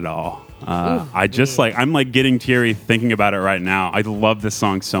 no, not at all. I just like, I'm like getting teary thinking about it right now. I love this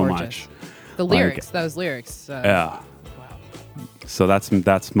song so Gorgeous. much. The lyrics, those lyrics. Yeah. So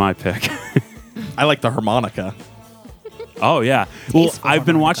that's my pick. I like the harmonica. Oh yeah. Well, Tasteful I've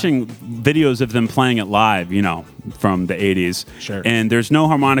been harmonica. watching videos of them playing it live, you know, from the 80s. Sure. And there's no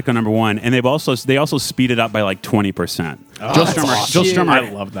harmonica, number one, and they also speed it up by like 20%. Joe Strummer, I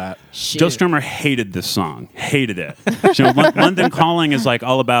love that. Joe Strummer hated this song. Hated it. You know, London Calling is like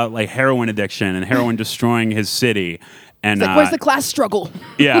all about like heroin addiction and heroin destroying his city. And It's like, where's the class struggle?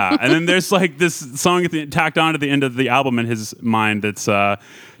 yeah, and then there's like this song tacked on at the end of the album in his mind that's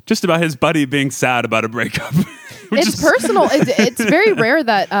just about his buddy being sad about a breakup. It's personal. It's very rare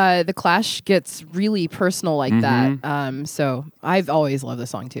that the Clash gets really personal like that. So I've always loved the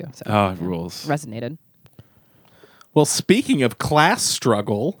song too. So Oh, it rules. resonated. Well, speaking of class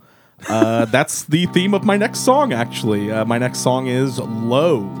struggle, that's the theme of my next song, actually. My next song is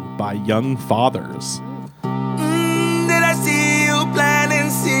Low by Young Fathers. Did I see you planting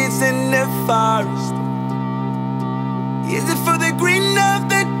seeds in the forest? Is it for the green of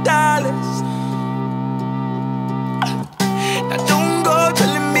the dollars? Now don't go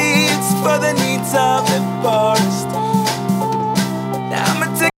telling me it's for the needs of the forest. Now I'ma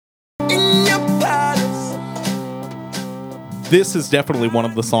take in your palace. This is definitely one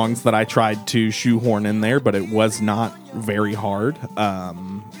of the songs that I tried to shoehorn in there, but it was not very hard.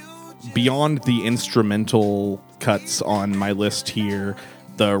 Beyond the instrumental cuts on my list here,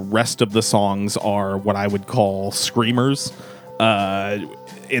 the rest of the songs are what I would call screamers.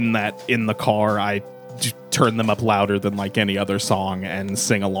 In the car, I turn them up louder than like any other song and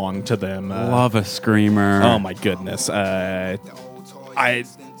sing along to them. Love a screamer. Oh my goodness.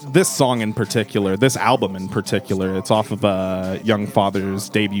 This song in particular, this album in particular, it's off of Young Fathers'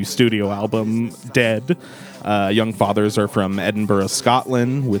 debut studio album, Dead. Young Fathers are from Edinburgh,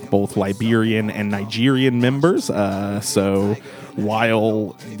 Scotland, with both Liberian and Nigerian members. So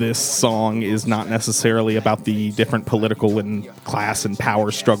while this song is not necessarily about the different political and class and power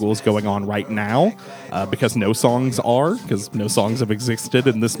struggles going on right now, because no songs have existed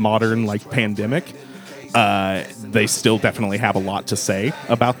in this modern like pandemic, they still definitely have a lot to say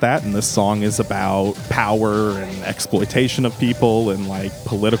about that. And this song is about power and exploitation of people and like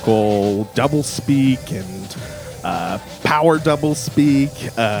political doublespeak and power doublespeak.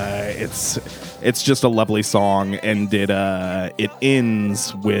 It's just a lovely song, and it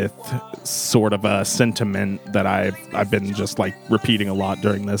ends with sort of a sentiment that I've been just like repeating a lot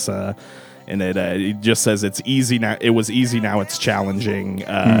during this. And it just says it's easy now. It was easy, now it's challenging.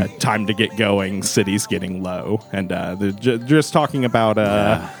 Time to get going. City's getting low, and they're just talking about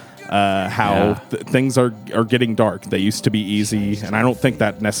how things are getting dark. They used to be easy, and I don't think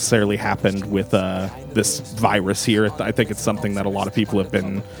that necessarily happened with this virus here. I think it's something that a lot of people have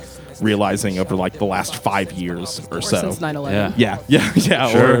been realizing over like the last 5 years or so. Since 9/11. Yeah. Yeah,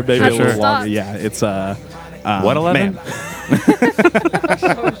 Sure, or maybe for a little sure. longer. Yeah, it's What 11? Man.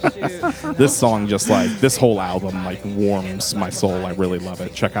 This song just like this whole album like warms my soul. I really love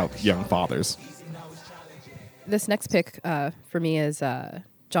it. Check out Young Fathers. This next pick for me is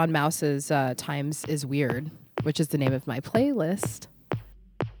John Mouse's Times is Weird, which is the name of my playlist.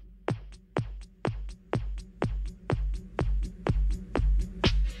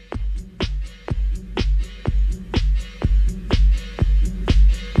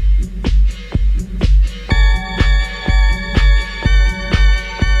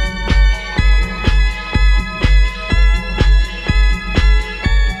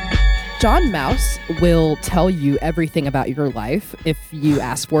 John Mouse will tell you everything about your life if you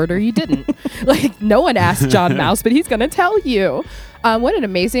ask for it or you didn't. Like, no one asked John Mouse, but he's going to tell you. What an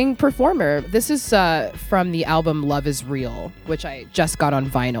amazing performer. This is from the album Love is Real, which I just got on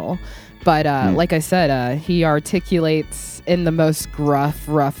vinyl. But like I said, he articulates in the most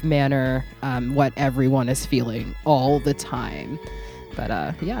rough manner what everyone is feeling all the time. But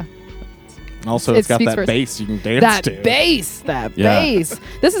yeah. Also, It it's got speaks for that itself. bass you can dance That to. bass.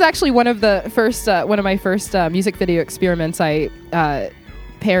 This is actually one of my first music video experiments. I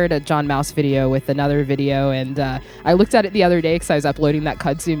paired a John Mouse video with another video, and I looked at it the other day because I was uploading that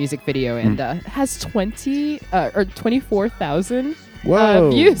kudzu music video, and it has 24,000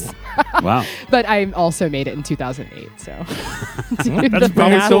 views. Wow. But I also made it in 2008, so do That's the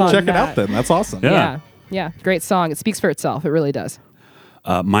Probably math still on check it that. out then. That's awesome. Yeah. Yeah, great song. It speaks for itself. It really does.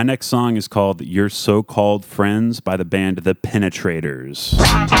 My next song is called Your So-Called Friends by the band The Penetrators.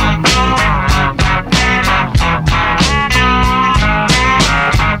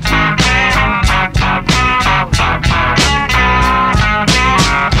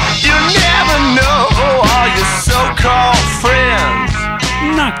 You never know all your so-called friends.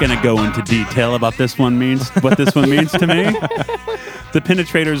 Not going to go into detail about what this one means to me. The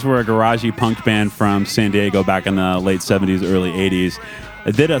Penetrators were a garagey punk band from San Diego back in the late 70s, early 80s.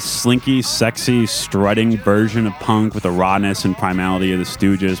 They did a slinky, sexy, strutting version of punk with the rawness and primality of the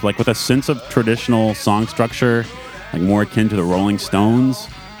Stooges, like with a sense of traditional song structure, like more akin to the Rolling Stones.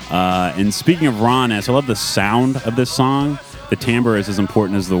 And speaking of rawness, I love the sound of this song. The timbre is as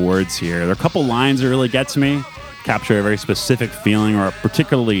important as the words here. There are a couple lines that really get to me, capture a very specific feeling or a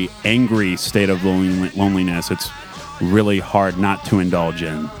particularly angry state of loneliness. It's really hard not to indulge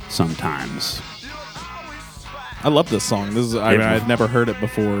in sometimes. I love this song. I've never heard it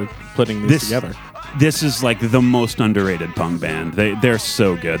before putting these together. This is like the most underrated punk band. They're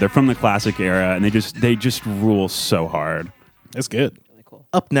so good. They're from the classic era, and they just rule so hard. It's good. Really cool.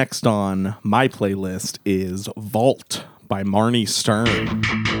 Up next on my playlist is Vault by Marnie Stern.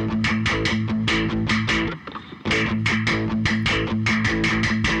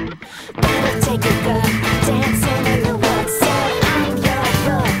 Take a good dancing in the woods. So I'm your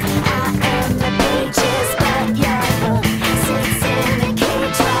book. I am the pages, but your book sits in a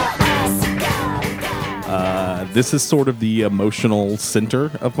cage for us. This is sort of the emotional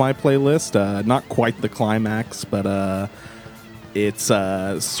center of my playlist. Not quite the climax, but it's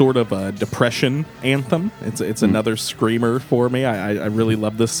sort of a depression anthem. It's another screamer for me. I really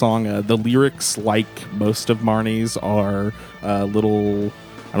love this song. The lyrics, like most of Marnie's, are a little,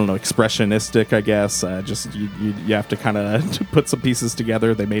 I don't know, expressionistic, I guess. Just you have to kind of put some pieces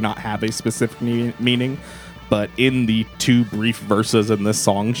together. They may not have a specific meaning, but in the two brief verses in this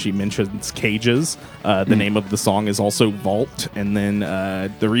song, she mentions cages. The name of the song is also Vault, and then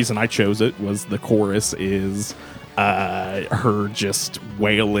the reason I chose it was the chorus is her just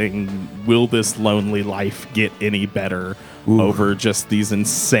wailing, "Will this lonely life get any better?" over just these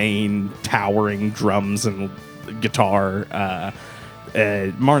insane, towering drums and guitar.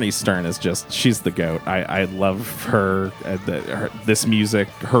 Marnie Stern is she's the GOAT. I love her. This music,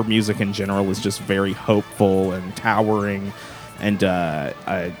 her music in general, is just very hopeful and towering. And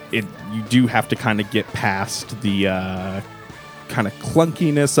you do have to kind of get past the kind of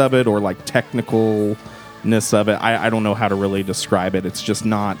clunkiness of it, or like technicalness of it. I don't know how to really describe it. It's just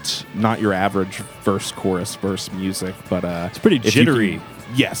not your average verse, chorus, verse music. But It's pretty if you jittery. can-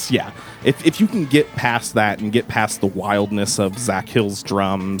 Yes, yeah. If you can get past that and get past the wildness of Zach Hill's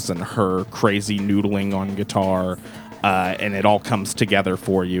drums and her crazy noodling on guitar, and it all comes together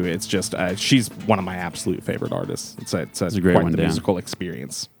for you, it's just she's one of my absolute favorite artists. It's a great quite one, the Dan. musical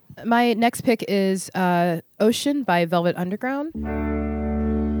experience. My next pick is Ocean by Velvet Underground.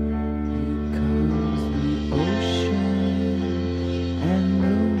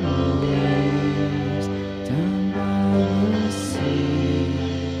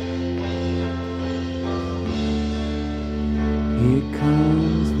 Here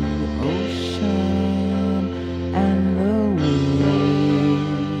comes the ocean and the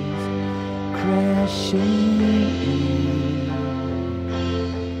waves crashing in.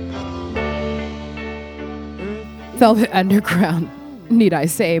 Velvet Underground. Need I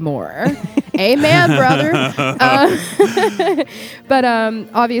say more? Amen, brother. But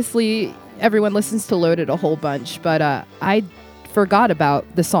obviously, everyone listens to Loaded a whole bunch. But I forgot about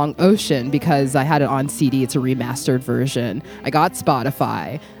the song Ocean because I had it on CD. It's a remastered version. I got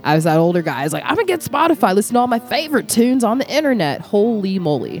Spotify. I was that older guy. I was like, I'm going to get Spotify. Listen to all my favorite tunes on the internet. Holy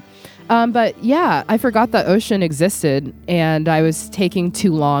moly. But yeah, I forgot that Ocean existed, and I was taking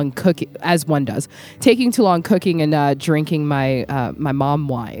too long cooking, as one does, taking too long cooking and drinking my my mom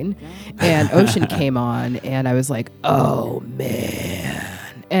wine, and Ocean came on, and I was like, oh man,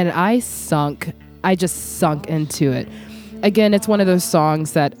 and I just sunk into it. Again, it's one of those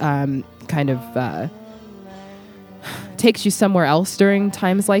songs that kind of takes you somewhere else during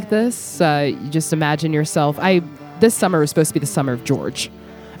times like this. You just imagine yourself. This summer was supposed to be the summer of George.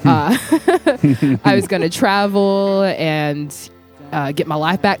 I was going to travel and get my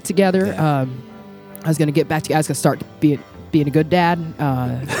life back together. I was going to get back together. I was going to start being a good dad.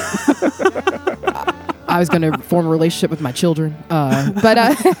 I was going to form a relationship with my children, but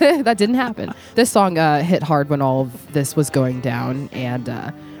that didn't happen. This song hit hard when all of this was going down, and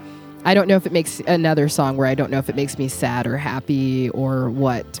I don't know if it makes another song where I don't know if it makes me sad or happy or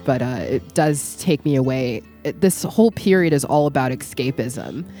what, but it does take me away. This whole period is all about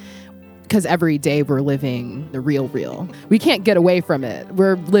escapism, because every day we're living the real. We can't get away from it.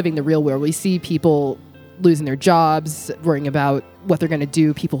 We're living the real. We see people losing their jobs, worrying about what they're going to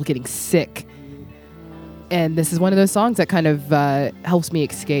do, people getting sick. And this is one of those songs that kind of helps me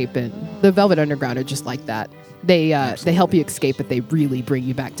escape. And the Velvet Underground are just like that. They help you escape, but they really bring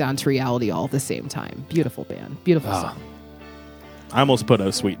you back down to reality all at the same time. Beautiful band. Beautiful song. I almost put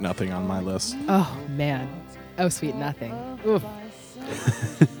Oh Sweet Nothing on my list. Oh, man. Oh, Sweet Nothing. Oof.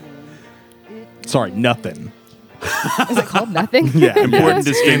 Sorry, Nothing. Is it called Nothing? Yeah, Important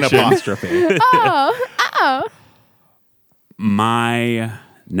distinction. Apostrophe. Oh. My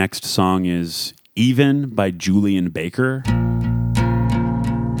next song is Even by Julian Baker.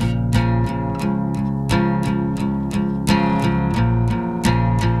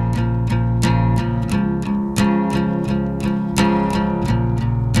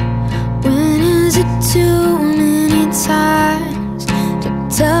 When is it too many times to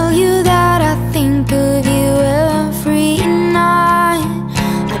tell you that I think of you every night?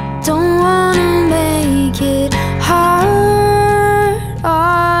 I don't wanna make it hard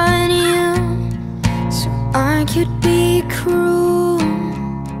on you, so I could be cruel.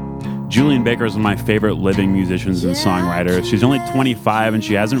 Julian Baker is one of my favorite living musicians and songwriters. She's only 25 and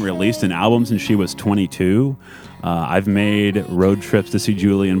she hasn't released an album since she was 22. I've made road trips to see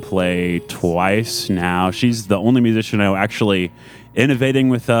Julian play twice now. She's the only musician I know actually innovating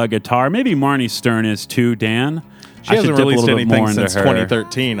with guitar. Maybe Marnie Stern is too, Dan. She hasn't released anything since her.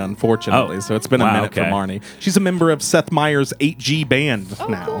 2013, unfortunately, Oh, so it's been a wow, minute for okay. Marnie. She's a member of Seth Meyers' 8G band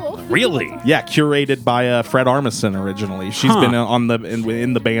now. Cool. Really? Yeah, curated by Fred Armisen originally. She's been on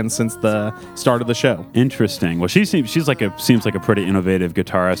in the band since the start of the show. Interesting. Well, she's like a pretty innovative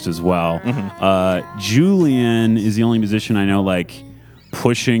guitarist as well. Mm-hmm. Julian is the only musician I know like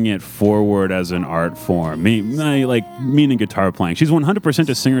pushing it forward as an art form. Meaning guitar playing. She's 100%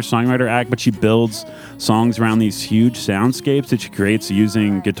 a singer-songwriter act, but she builds songs around these huge soundscapes that she creates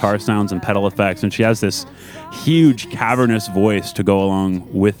using guitar sounds and pedal effects, and she has this huge cavernous voice to go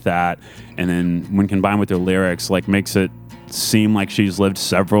along with that. And then when combined with her lyrics, like makes it seem like she's lived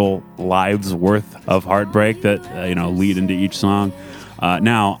several lives worth of heartbreak that lead into each song.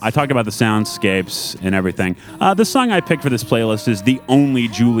 Now, I talked about the soundscapes and everything. The song I picked for this playlist is the only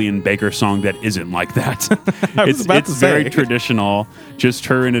Julian Baker song that isn't like that. It's very traditional, just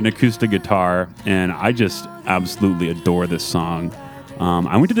her and an acoustic guitar, and I just absolutely adore this song.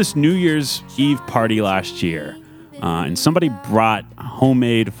 I went to this New Year's Eve party last year, and somebody brought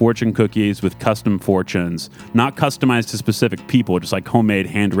homemade fortune cookies with custom fortunes, not customized to specific people, just like homemade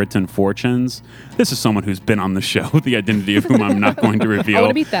handwritten fortunes. This is someone who's been on the show, the identity of whom I'm not going to reveal. I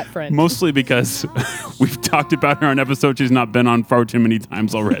want to meet that friend. Mostly because we've talked about her on episodes she's not been on far too many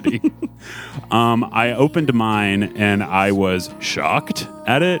times already. I opened mine and I was shocked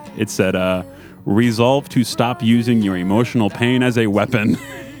at it. It said, resolve to stop using your emotional pain as a weapon.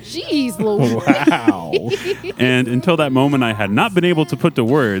 Jeez, Louise. Wow. And until that moment, I had not been able to put to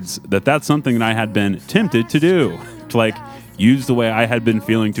words that that's something that I had been tempted to do, to use the way I had been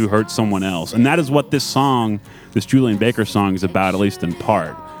feeling to hurt someone else. And that is what this song, this Julian Baker song, is about, at least in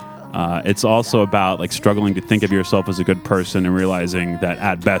part. It's also about struggling to think of yourself as a good person and realizing that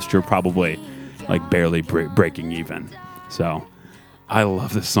at best you're probably barely breaking even. So I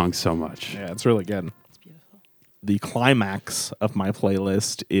love this song so much. Yeah, it's really good. The climax of my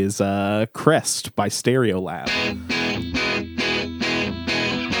playlist is Crest by Stereolab.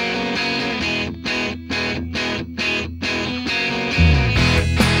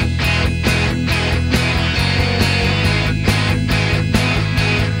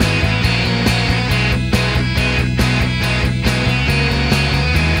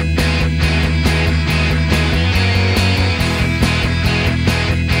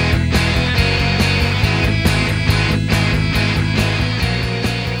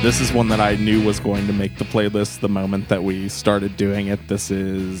 This is one that I knew was going to make the playlist the moment that we started doing it. This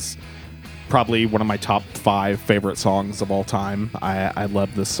is probably one of my top 5 favorite songs of all time. I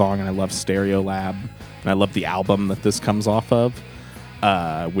love this song, and I love Stereolab, and I love the album that this comes off of,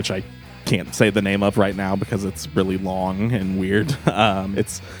 which I can't say the name of right now because it's really long and weird.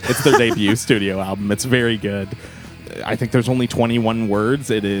 It's their debut studio album. It's very good. I think there's only 21 words.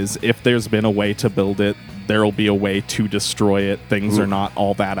 It is, if there's been a way to build it, there will be a way to destroy it. Things are not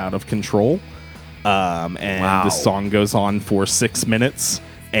all that out of control. And the song goes on for 6 minutes,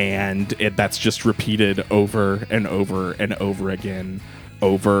 and that's just repeated over and over and over again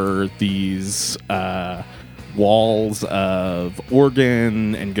over these walls of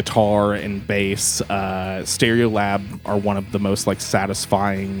organ and guitar and bass. Stereolab are one of the most like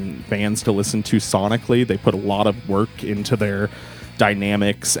satisfying bands to listen to sonically. They put a lot of work into their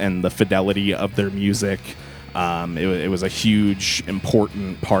dynamics and the fidelity of their music. It was a huge,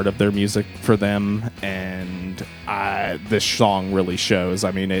 important part of their music for them, and this song really shows.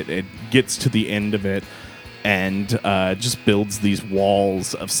 I mean, it gets to the end of it and just builds these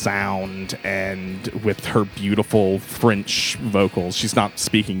walls of sound, and with her beautiful French vocals. She's not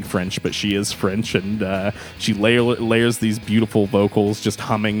speaking French, but she is French, and she layers these beautiful vocals, just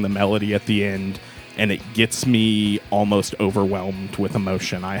humming the melody at the end, and it gets me almost overwhelmed with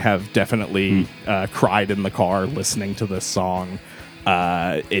emotion. I have definitely cried in the car listening to this song.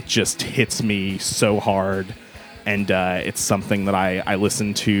 It just hits me so hard. And it's something that I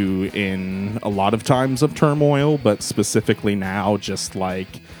listen to in a lot of times of turmoil, but specifically now, just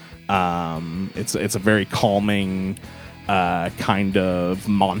like it's a very calming kind of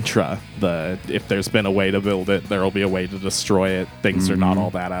mantra. If there's been a way to build it, there will be a way to destroy it. Things are not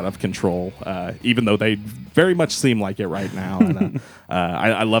all that out of control, even though they very much seem like it right now. And,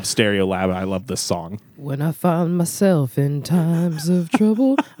 I love Stereolab, and I love this song. When I find myself in times of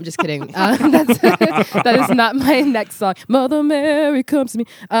trouble. I'm just kidding. That is not my next song. Mother Mary comes to me.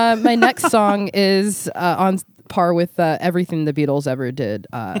 My next song is on par with everything the Beatles ever did.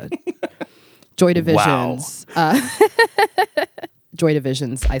 Joy Division's. Joy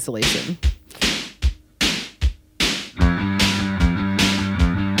Division's Isolation.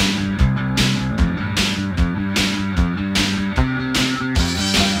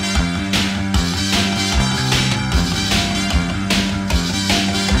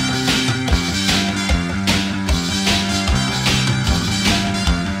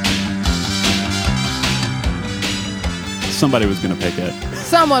 Somebody was going to pick it.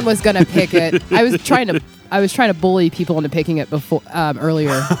 Someone was gonna pick it. I was trying to bully people into picking it before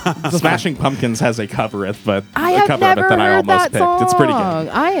earlier. Smashing Pumpkins has a cover of it, I have never that I heard almost that picked. song. It's pretty good.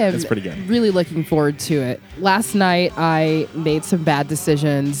 I am It's pretty good. really looking forward to it. Last night I made some bad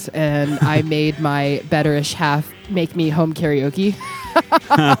decisions, and I made my betterish half make me home karaoke.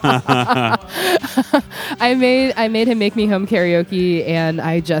 I made him make me home karaoke, and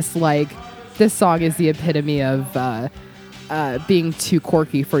I just like, this song is the epitome of being too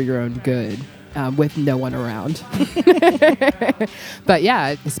quirky for your own good, with no one around. But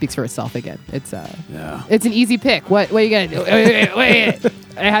yeah, it speaks for itself again. It's it's an easy pick. What are you gonna do? Wait.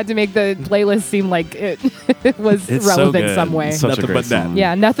 I had to make the playlist seem like it was It's relevant so some way. It's such Nothing a great but net. song.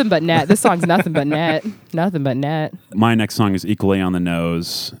 Yeah, nothing but net. This song's nothing but net. Nothing but net. My next song is equally on the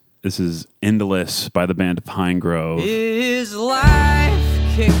nose. This is Endless by the band Pine Grove. Is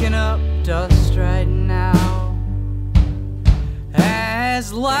life kicking up dust right now?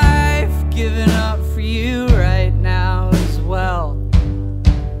 Has life given up for you right now as well?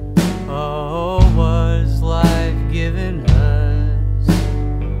 Oh, was life giving us?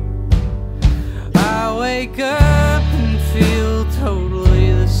 I wake up and feel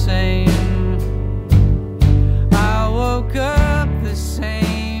totally the same. I woke up the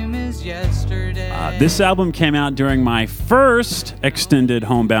same as yesterday. This album came out during my first extended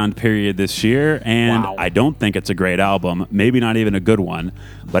homebound period this year, and Wow. I don't think it's a great album, maybe not even a good one,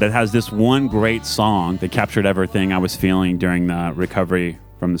 but it has this one great song that captured everything I was feeling during the recovery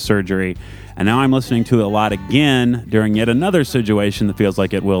from the surgery, and now I'm listening to it a lot again during yet another situation that feels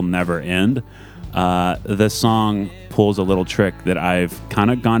like it will never end. The song pulls a little trick that I've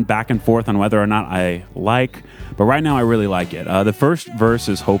kind of gone back and forth on whether or not I like, but right now I really like it. The first verse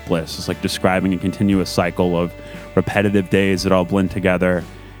is hopeless. It's like describing a continuous cycle of repetitive days that all blend together.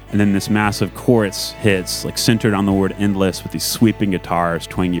 And then this massive chorus hits, like centered on the word endless, with these sweeping guitars,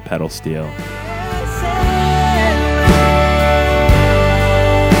 twangy pedal steel.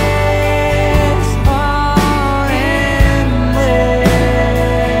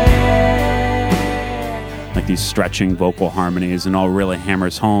 Like these stretching vocal harmonies, and all really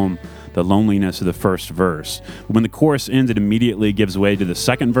hammers home the loneliness of the first verse. But when the chorus ends, it immediately gives way to the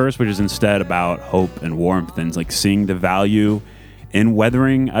second verse, which is instead about hope and warmth and like seeing the value in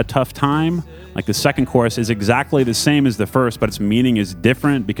weathering a tough time. Like the second chorus is exactly the same as the first, but its meaning is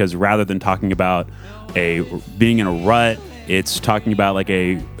different because rather than talking about being in a rut It's talking about like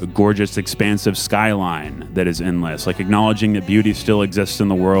a gorgeous, expansive skyline that is endless, like acknowledging that beauty still exists in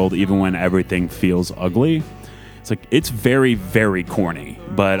the world even when everything feels ugly. It's like, it's very, very corny,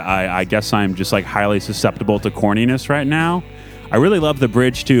 but I guess I'm just like highly susceptible to corniness right now. I really love the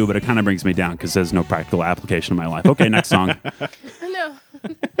bridge too, but it kind of brings me down because there's no practical application in my life. Okay, next song. No.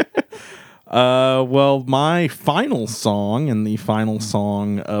 Well, my final song and the final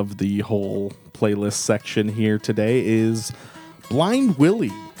song of the whole playlist section here today is Blind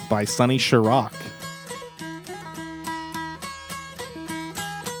Willie by Sonny Chirac.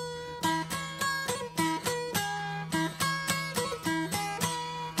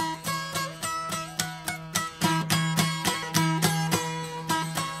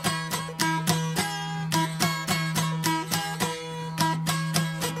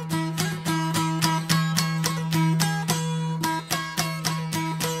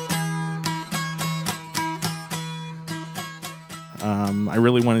 I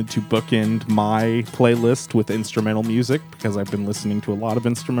really wanted to bookend my playlist with instrumental music because I've been listening to a lot of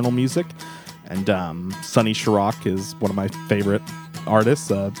instrumental music. And Sonny Chirac is one of my favorite artists,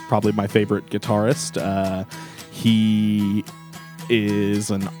 probably my favorite guitarist. He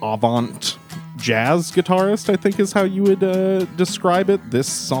is an avant jazz guitarist, I think is how you would describe it. This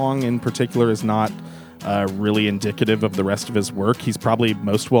song in particular is not really indicative of the rest of his work. He's probably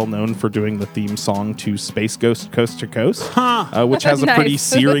most well known for doing the theme song to Space Ghost Coast to Coast, which has a pretty Nice.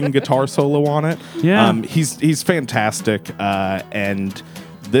 searing guitar solo on it. Yeah. He's fantastic, and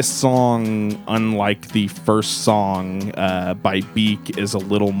this song, unlike the first song by Beak, is a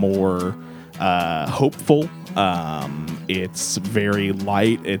little more hopeful. It's very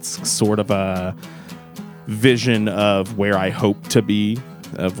light. It's sort of a vision of where I hope to be,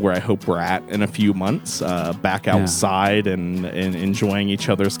 of where I hope we're at in a few months, back outside and enjoying each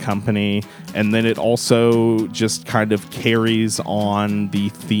other's company. And then it also just kind of carries on the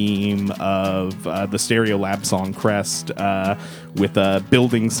theme of the Stereolab song Crest, with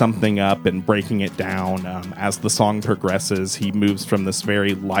building something up and breaking it down. As the song progresses, he moves from this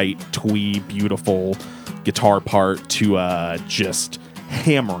very light, twee, beautiful guitar part to just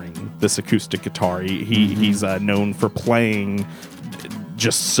hammering this acoustic guitar. He's known for playing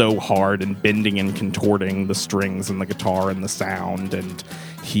just so hard and bending and contorting the strings and the guitar and the sound, and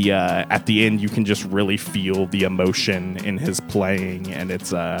he at the end you can just really feel the emotion in his playing, and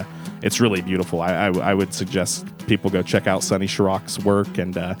it's really beautiful. I would suggest people go check out Sonny Chirac's work,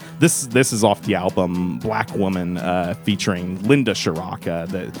 and this is off the album Black Woman, featuring Linda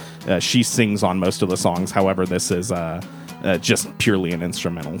Chirac. She sings on most of the songs. However, this is just purely an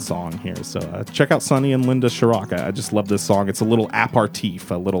instrumental song here. So check out Sonny and Linda Chirac. I just love this song. It's a little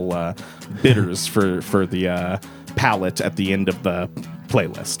aperitif, a little bitters for the palate at the end of the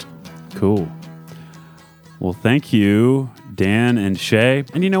playlist. Cool. Well, thank you, Dan and Shay.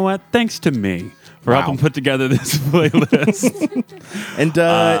 And you know what? Thanks to me for helping put together this playlist.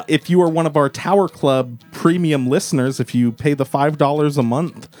 And if you are one of our Tower Club premium listeners, if you pay the $5 a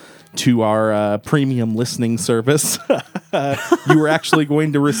month to our premium listening service, you are actually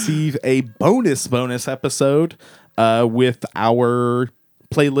going to receive a bonus episode with our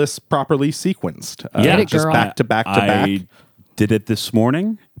playlist properly sequenced. Yeah. Get it, just girl. back to back to back. I did it this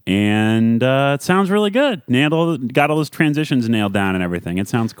morning, and it sounds really good. Got all those transitions nailed down and everything. It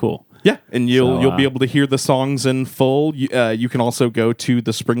sounds cool. Yeah, and you'll So, be able to hear the songs in full. You can also go to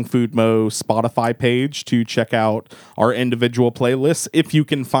the Spring Food Mo Spotify page to check out our individual playlists if you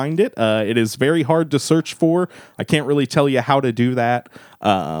can find it. It is very hard to search for. I can't really tell you how to do that.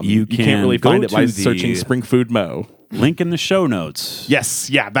 You can can't really go find it by to searching the- Spring Food Mo. Link in the show notes. Yes,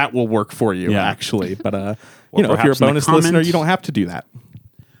 yeah, that will work for you Yeah. actually. But Or if you're a perhaps in the bonus listener, comments. you don't have to do that.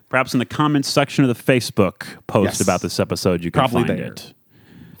 Perhaps in the comments section of the Facebook post Yes. about this episode, you can Probably find there. it.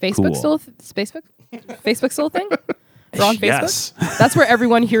 Facebook Cool. Facebook still a thing? We're on Facebook? Yes. That's where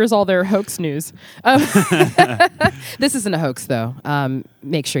everyone hears all their hoax news. This isn't a hoax, though.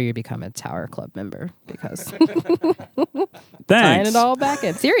 Make sure you become a Tower Club member because tying Thanks. it all back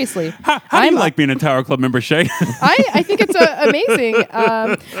in. Seriously. How do you like being a Tower Club member, Shay? I think it's amazing.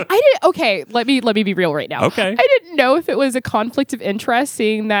 Okay, let me be real right now. Okay. I didn't know if it was a conflict of interest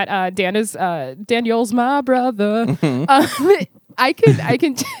seeing that Daniel's my brother. I can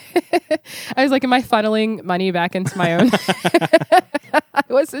I was like, am I funneling money back into my own? I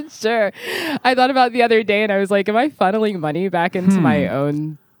wasn't sure. I thought about it the other day and I was like, am I funneling money back into my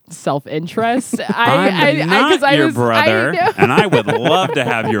own self-interest? I'm not your brother, I know. and I would love to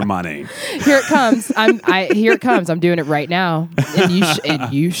have your money. Here it comes. Here it comes. I'm doing it right now,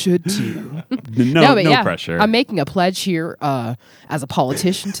 and you should too. No but yeah, pressure. I'm making a pledge here as a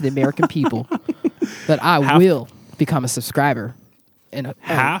politician to the American people that I will become a subscriber.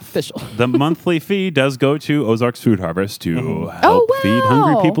 Half official. the monthly fee does go to Ozark's Food Harvest to help Oh, feed wow.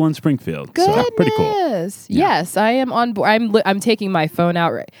 hungry people in Springfield. Goodness. So pretty cool. Yes, I am on board. I'm taking my phone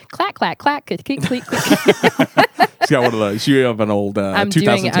out. Right. Clack, clack, clack, click, click, click. She's got one of those. You have an old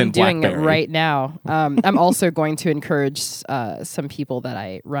 2010 I'm doing it BlackBerry. right now. I'm also going to encourage some people that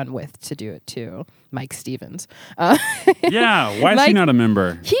I run with to do it too. Mike Stevens. Yeah, why is he Mike- not a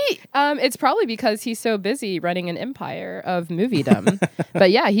member? It's probably because he's so busy running an empire of moviedom. But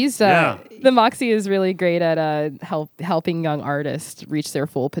yeah, he's Yeah. the Moxie is really great at helping young artists reach their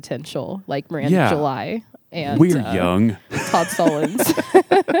full potential, like Miranda Yeah. July and We're young. Todd Sullins.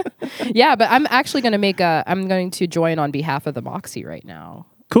 Yeah, but I'm actually going to I'm going to join on behalf of the Moxie right now.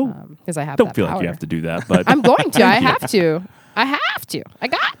 Cool. Because I have Don't that feel power. like you have to do that, but I'm going to. I have to. I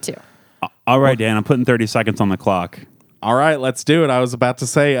got to. all right, Dan, I'm putting 30 seconds on the clock. All right, let's do it. I was about to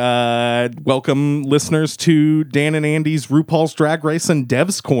say, welcome listeners to Dan and Andy's RuPaul's Drag Race and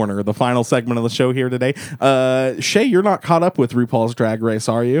Dev's Corner, the final segment of the show here today. Shay, you're not caught up with RuPaul's Drag Race,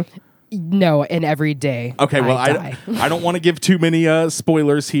 are you? No, and every day. Okay, well, die. I don't want to give too many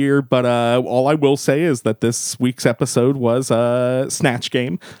spoilers here, but all I will say is that this week's episode was Snatch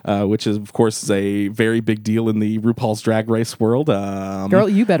Game, which is, of course, is a very big deal in the RuPaul's Drag Race world. Girl,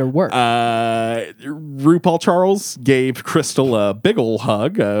 you better work. RuPaul Charles gave Crystal a big ol'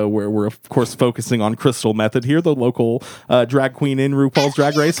 hug, where we're, of course, focusing on Crystal Method here, the local drag queen in RuPaul's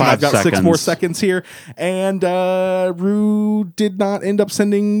Drag Race. And 5 I've got 6 seconds. more seconds here. And Ru did not end up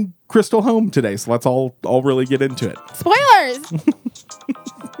sending Crystal home today, so let's all really get into it. Spoilers.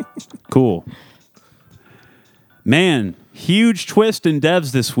 Cool. Man, huge twist in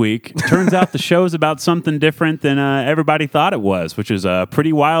Devs this week. Turns out the show's about something different than everybody thought it was, which is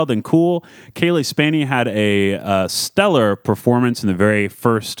pretty wild and cool. Kaylee Spaney had a stellar performance in the very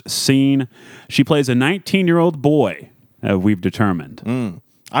first scene. She plays a 19-year-old boy, we've determined.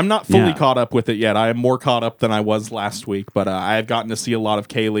 I'm not fully Yeah. caught up with it yet. I am more caught up than I was last week, but I have gotten to see a lot of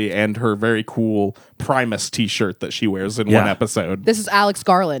Kaylee and her very cool Primus t-shirt that she wears in one Yeah. episode. This is Alex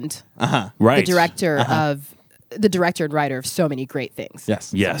Garland, Right. the director and writer of so many great things.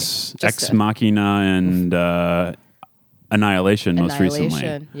 Yes. Yes. Just Ex Machina and Annihilation most recently.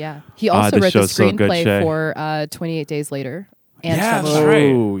 Annihilation. Yeah. He also this wrote the show's so good, screenplay Shay. for 28 Days Later. And Yeah, Sunshine. that's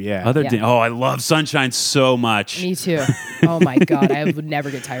right. Oh, yeah. Other Yeah. Dan- I love Sunshine so much. Me too. Oh my God. I would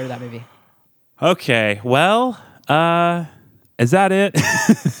never get tired of that movie. Okay, well, is that it?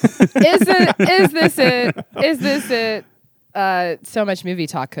 Is this it? So much movie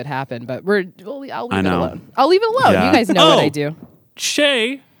talk could happen, but I'll leave I it know. alone. I'll leave it alone. Yeah. You guys know what Oh. I do.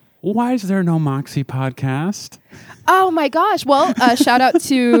 Shay, why is there no Moxie podcast? Oh my gosh! Well, shout out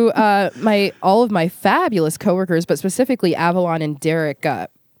to all of my fabulous coworkers, but specifically Avalon and Derek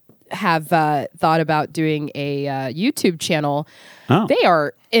have thought about doing a YouTube channel. Oh. They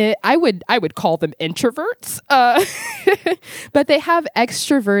are I would call them introverts, but they have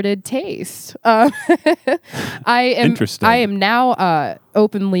extroverted taste. Interesting. I am now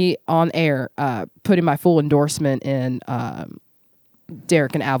openly on air putting my full endorsement in.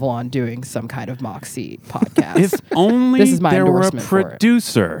 Derek and Avalon doing some kind of Moxie podcast. If only This is my there were a endorsement for it.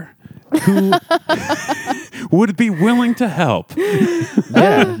 producer who would be willing to help.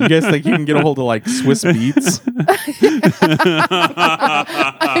 Yeah. You guys think you can get a hold of like Swiss Beats?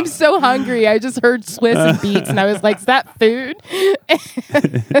 I'm so hungry. I just heard Swiss and Beats, and I was like, "Is that food?"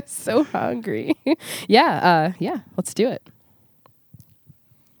 So hungry. Yeah, let's do it.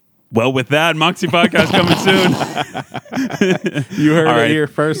 Well, with that, Moxie podcast coming soon. You heard All right. it here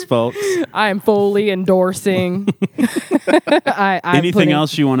first, folks. I am fully endorsing. I'm Anything putting-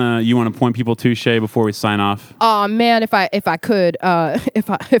 else you wanna point people to, Shay, before we sign off? Oh man, if I could,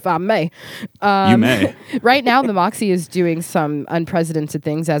 if I may, You may. right now the Moxie is doing some unprecedented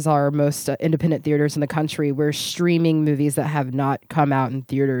things, as are most independent theaters in the country. We're streaming movies that have not come out in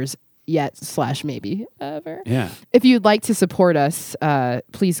theaters yet / maybe ever. Yeah. If you'd like to support us,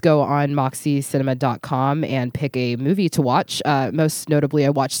 please go on moxiecinema.com and pick a movie to watch. Most notably, I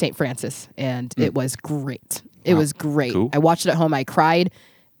watched St. Francis, and it was great. It was great. Cool. I watched it at home. I cried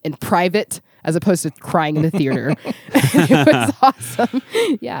in private as opposed to crying in the theater. It was awesome.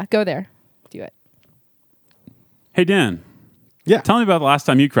 Yeah, go there. Do it. Hey, Dan. Yeah. Tell me about the last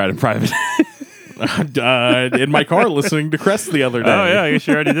time you cried in private. In my car listening to Crest the other day. Oh, yeah, I guess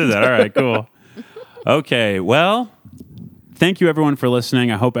you already did that. All right, cool. Okay, well, thank you, everyone, for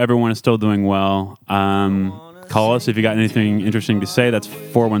listening. I hope everyone is still doing well. Call us if you got anything interesting to say. That's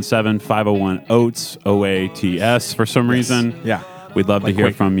 417-501-OATS, OATS, for some reason. Yeah. We'd love Like to hear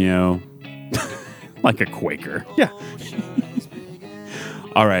Quaker. from you. Like a Quaker. Yeah.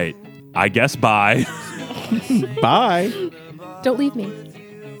 All right, I guess bye. Bye. Don't leave me.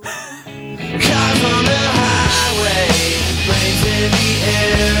 Cars on the highway, planes in the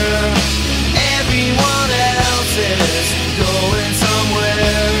air. Everyone else is going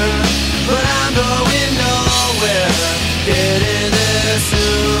somewhere, but I'm going nowhere. Getting there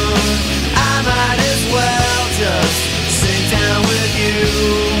soon. I might as well just sit down with you.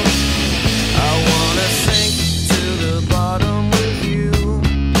 I wanna sink to the bottom with you.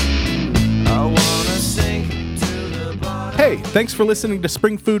 I wanna sink to the bottom. Hey, thanks for listening to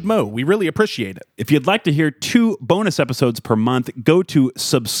Spring Food Mo. We really appreciate it. If you'd like to hear 2 bonus episodes per month, go to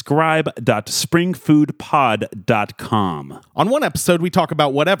subscribe.springfoodpod.com. On one episode, we talk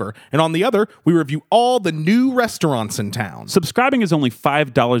about whatever, and on the other, we review all the new restaurants in town. Subscribing is only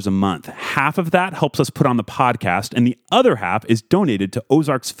 $5 a month. Half of that helps us put on the podcast, and the other half is donated to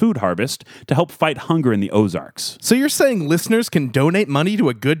Ozarks Food Harvest to help fight hunger in the Ozarks. So you're saying listeners can donate money to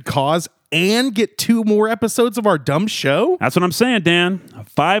a good cause and get 2 more episodes of our dumb show? That's what I'm saying, Dan.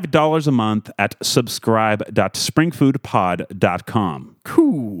 $5 a month at subscribe.springfoodpod.com.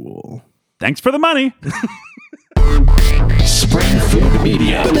 Cool. Thanks for the money. Spring Food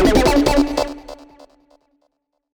Media.